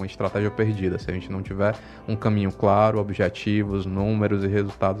 né? É uma estratégia perdida. Se a gente não tiver um caminho claro, objetivos, números e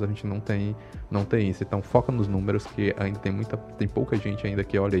resultados, a gente não tem isso. Então foca nos números, que ainda tem pouca gente ainda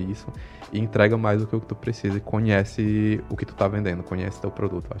que olha isso e entrega mais do que o que tu precisa e conhece o que tu tá vendendo, conhece teu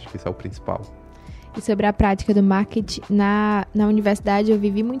produto. Acho que isso é o principal. E sobre a prática do marketing, na universidade eu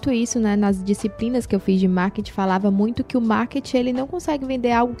vivi muito isso, né? Nas disciplinas que eu fiz de marketing, falava muito que o marketing ele não consegue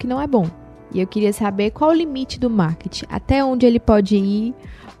vender algo que não é bom. E eu queria saber qual o limite do marketing, até onde ele pode ir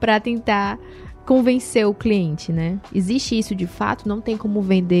para tentar convencer o cliente, né? Existe isso de fato? Não tem como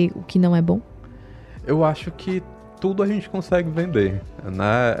vender o que não é bom? Eu acho que tudo a gente consegue vender,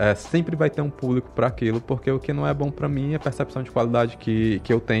 né? Sempre vai ter um público para aquilo, porque o que não é bom para mim, a percepção de qualidade que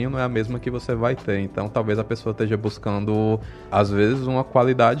eu tenho não é a mesma que você vai ter. Então, talvez a pessoa esteja buscando, às vezes, uma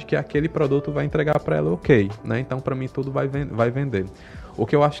qualidade que aquele produto vai entregar para ela, ok, né? Então, para mim, tudo vai vender. O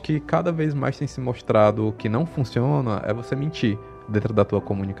que eu acho que cada vez mais tem se mostrado que não funciona é você mentir dentro da tua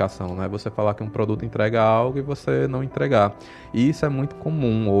comunicação, né? Você falar que um produto entrega algo e você não entregar. E isso é muito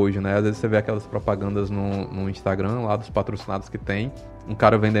comum hoje, né? Às vezes você vê aquelas propagandas no Instagram, lá dos patrocinados que tem, um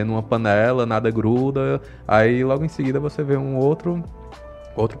cara vendendo uma panela, nada gruda, aí logo em seguida você vê um outro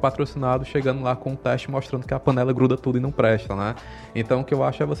patrocinado chegando lá com um teste mostrando que a panela gruda tudo e não presta, né? Então o que eu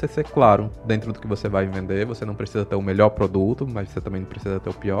acho é você ser claro dentro do que você vai vender. Você não precisa ter o melhor produto, mas você também não precisa ter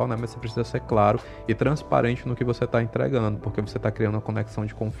o pior, né? Mas você precisa ser claro e transparente no que você está entregando, porque você está criando uma conexão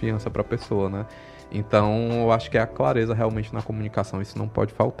de confiança para a pessoa, né? Então eu acho que é a clareza realmente na comunicação, isso não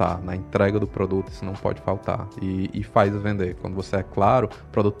pode faltar. Na entrega do produto, isso não pode faltar e faz vender. Quando você é claro,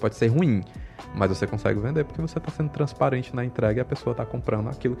 o produto pode ser ruim, mas você consegue vender porque você está sendo transparente na entrega e a pessoa está comprando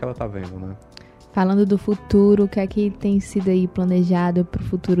aquilo que ela está vendo, né? Falando do futuro, o que é que tem sido aí planejado para o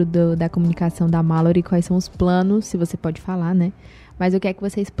futuro da comunicação da Mallory? Quais são os planos, se você pode falar, né? Mas o que é que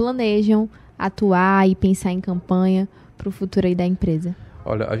vocês planejam atuar e pensar em campanha para o futuro aí da empresa?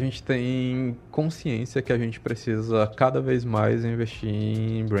 Olha, a gente tem consciência que a gente precisa cada vez mais investir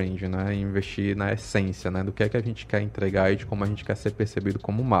em brand, né? Investir na essência, né? Do que é que a gente quer entregar e de como a gente quer ser percebido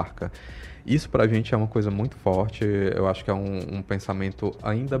como marca. Isso pra gente é uma coisa muito forte, eu acho que é um pensamento,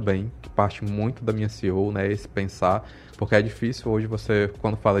 ainda bem, que parte muito da minha CEO, né? Esse pensar, porque é difícil hoje você,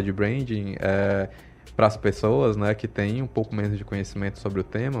 quando fala de branding, para as pessoas, né, que têm um pouco menos de conhecimento sobre o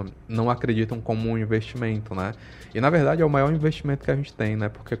tema, não acreditam como um investimento, né? E na verdade é o maior investimento que a gente tem, né?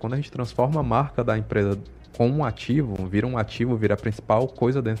 Porque quando a gente transforma a marca da empresa com um ativo, vira a principal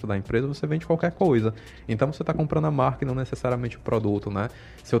coisa dentro da empresa, você vende qualquer coisa. Então você está comprando a marca e não necessariamente o produto, né?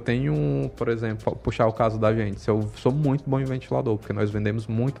 Se eu tenho, por exemplo, puxar o caso da gente, se eu sou muito bom em ventilador, porque nós vendemos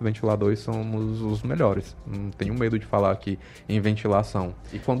muito ventilador e somos os melhores. Não tenho medo de falar aqui em ventilação.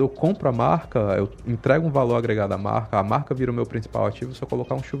 E quando eu compro a marca, eu entrego um valor agregado à marca, a marca vira o meu principal ativo, se eu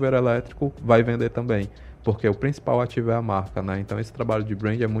colocar um chuveiro elétrico, vai vender também. Porque o principal ativo é a marca, né? Então esse trabalho de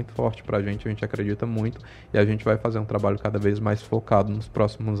brand é muito forte pra gente, a gente acredita muito e a gente vai fazer um trabalho cada vez mais focado nos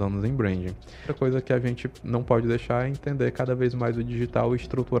próximos anos em branding. Outra coisa que a gente não pode deixar é entender cada vez mais o digital e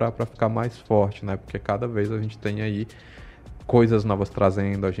estruturar para ficar mais forte, né? Porque cada vez a gente tem aí coisas novas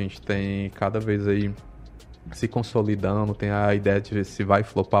trazendo, a gente tem cada vez aí se consolidando, tem a ideia de se vai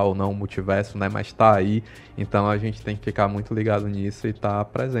flopar ou não o multiverso, né? Mas tá aí, então a gente tem que ficar muito ligado nisso e estar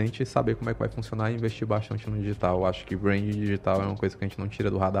presente e saber como é que vai funcionar e investir bastante no digital. Eu acho que branding digital é uma coisa que a gente não tira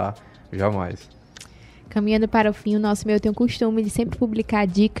do radar jamais. Caminhando para o fim, o Nosso Meio tem o costume de sempre publicar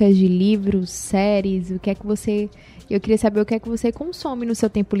dicas de livros, séries, o que é que você... Eu queria saber o que é que você consome no seu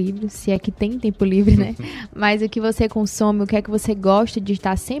tempo livre, se é que tem tempo livre, né? Mas o que você consome, o que é que você gosta de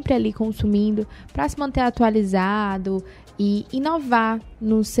estar sempre ali consumindo para se manter atualizado e inovar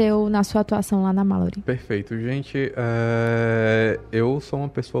na sua atuação lá na Mallory. Perfeito. Gente, eu sou uma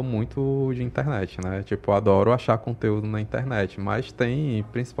pessoa muito de internet, né? Tipo, eu adoro achar conteúdo na internet, mas tem,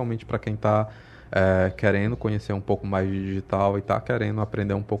 principalmente para quem tá querendo conhecer um pouco mais de digital e está querendo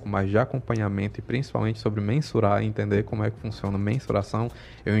aprender um pouco mais de acompanhamento e principalmente sobre mensurar e entender como é que funciona a mensuração,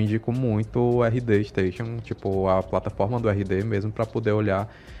 eu indico muito o RD Station, tipo a plataforma do RD mesmo, para poder olhar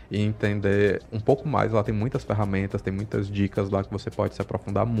e entender um pouco mais. Lá tem muitas ferramentas, tem muitas dicas lá que você pode se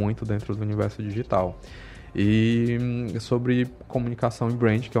aprofundar muito dentro do universo digital. E sobre comunicação e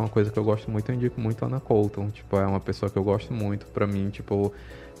brand, que é uma coisa que eu gosto muito, eu indico muito a Ana Colton. Tipo, é uma pessoa que eu gosto muito. Pra mim, tipo,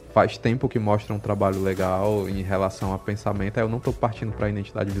 faz tempo que mostra um trabalho legal em relação a pensamento. Eu não estou partindo para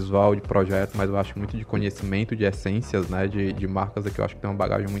identidade visual de projeto, mas eu acho muito de conhecimento, de essências, né, de marcas que eu acho que tem uma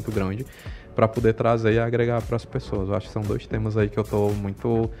bagagem muito grande para poder trazer e agregar para as pessoas. Eu acho que são 2 temas aí que eu estou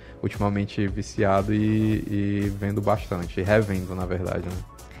muito ultimamente viciado e vendo bastante, revendo, na verdade, né?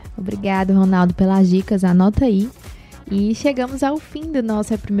 Obrigado, Ronaldo, pelas dicas, anota aí. E chegamos ao fim do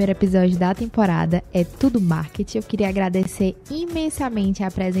nosso primeiro episódio da temporada, é Tudo Marketing. Eu queria agradecer imensamente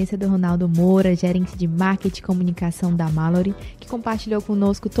a presença do Ronaldo Moura, gerente de marketing e comunicação da Mallory, que compartilhou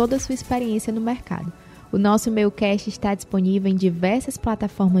conosco toda a sua experiência no mercado. O Nosso Meio Cast está disponível em diversas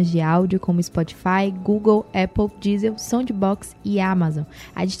plataformas de áudio, como Spotify, Google, Apple, Deezer, Soundbox e Amazon.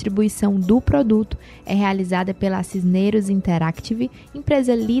 A distribuição do produto é realizada pela Cisneros Interactive,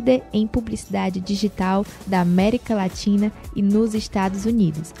 empresa líder em publicidade digital da América Latina e nos Estados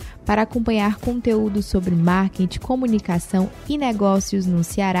Unidos. Para acompanhar conteúdo sobre marketing, comunicação e negócios no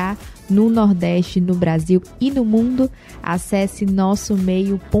Ceará, no Nordeste, no Brasil e no mundo, acesse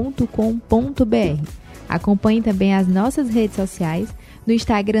nossomeio.com.br. Acompanhe também as nossas redes sociais. No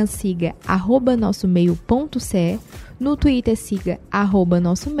Instagram, siga @nossomeio.ce. No Twitter, siga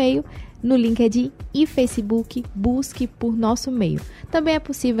 @nossomeio. No LinkedIn e Facebook, busque por Nosso Meio. Também é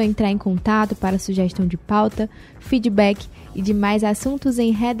possível entrar em contato para sugestão de pauta, feedback e de mais assuntos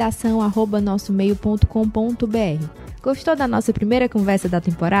em redação @nossomeio.com.br. Gostou da nossa primeira conversa da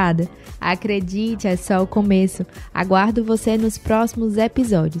temporada? Acredite, é só o começo. Aguardo você nos próximos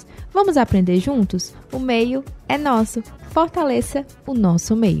episódios. Vamos aprender juntos? O meio é nosso. Fortaleça o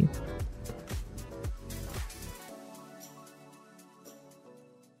nosso meio.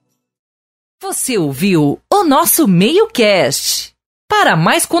 Você ouviu o Nosso Meio Cast. Para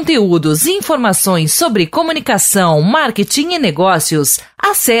mais conteúdos e informações sobre comunicação, marketing e negócios,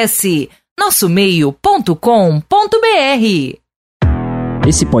 acesse nossomeio.com.br.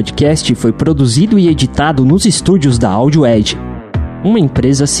 Esse podcast foi produzido e editado nos estúdios da Audio Edge, uma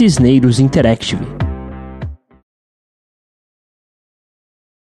empresa Cisneros Interactive.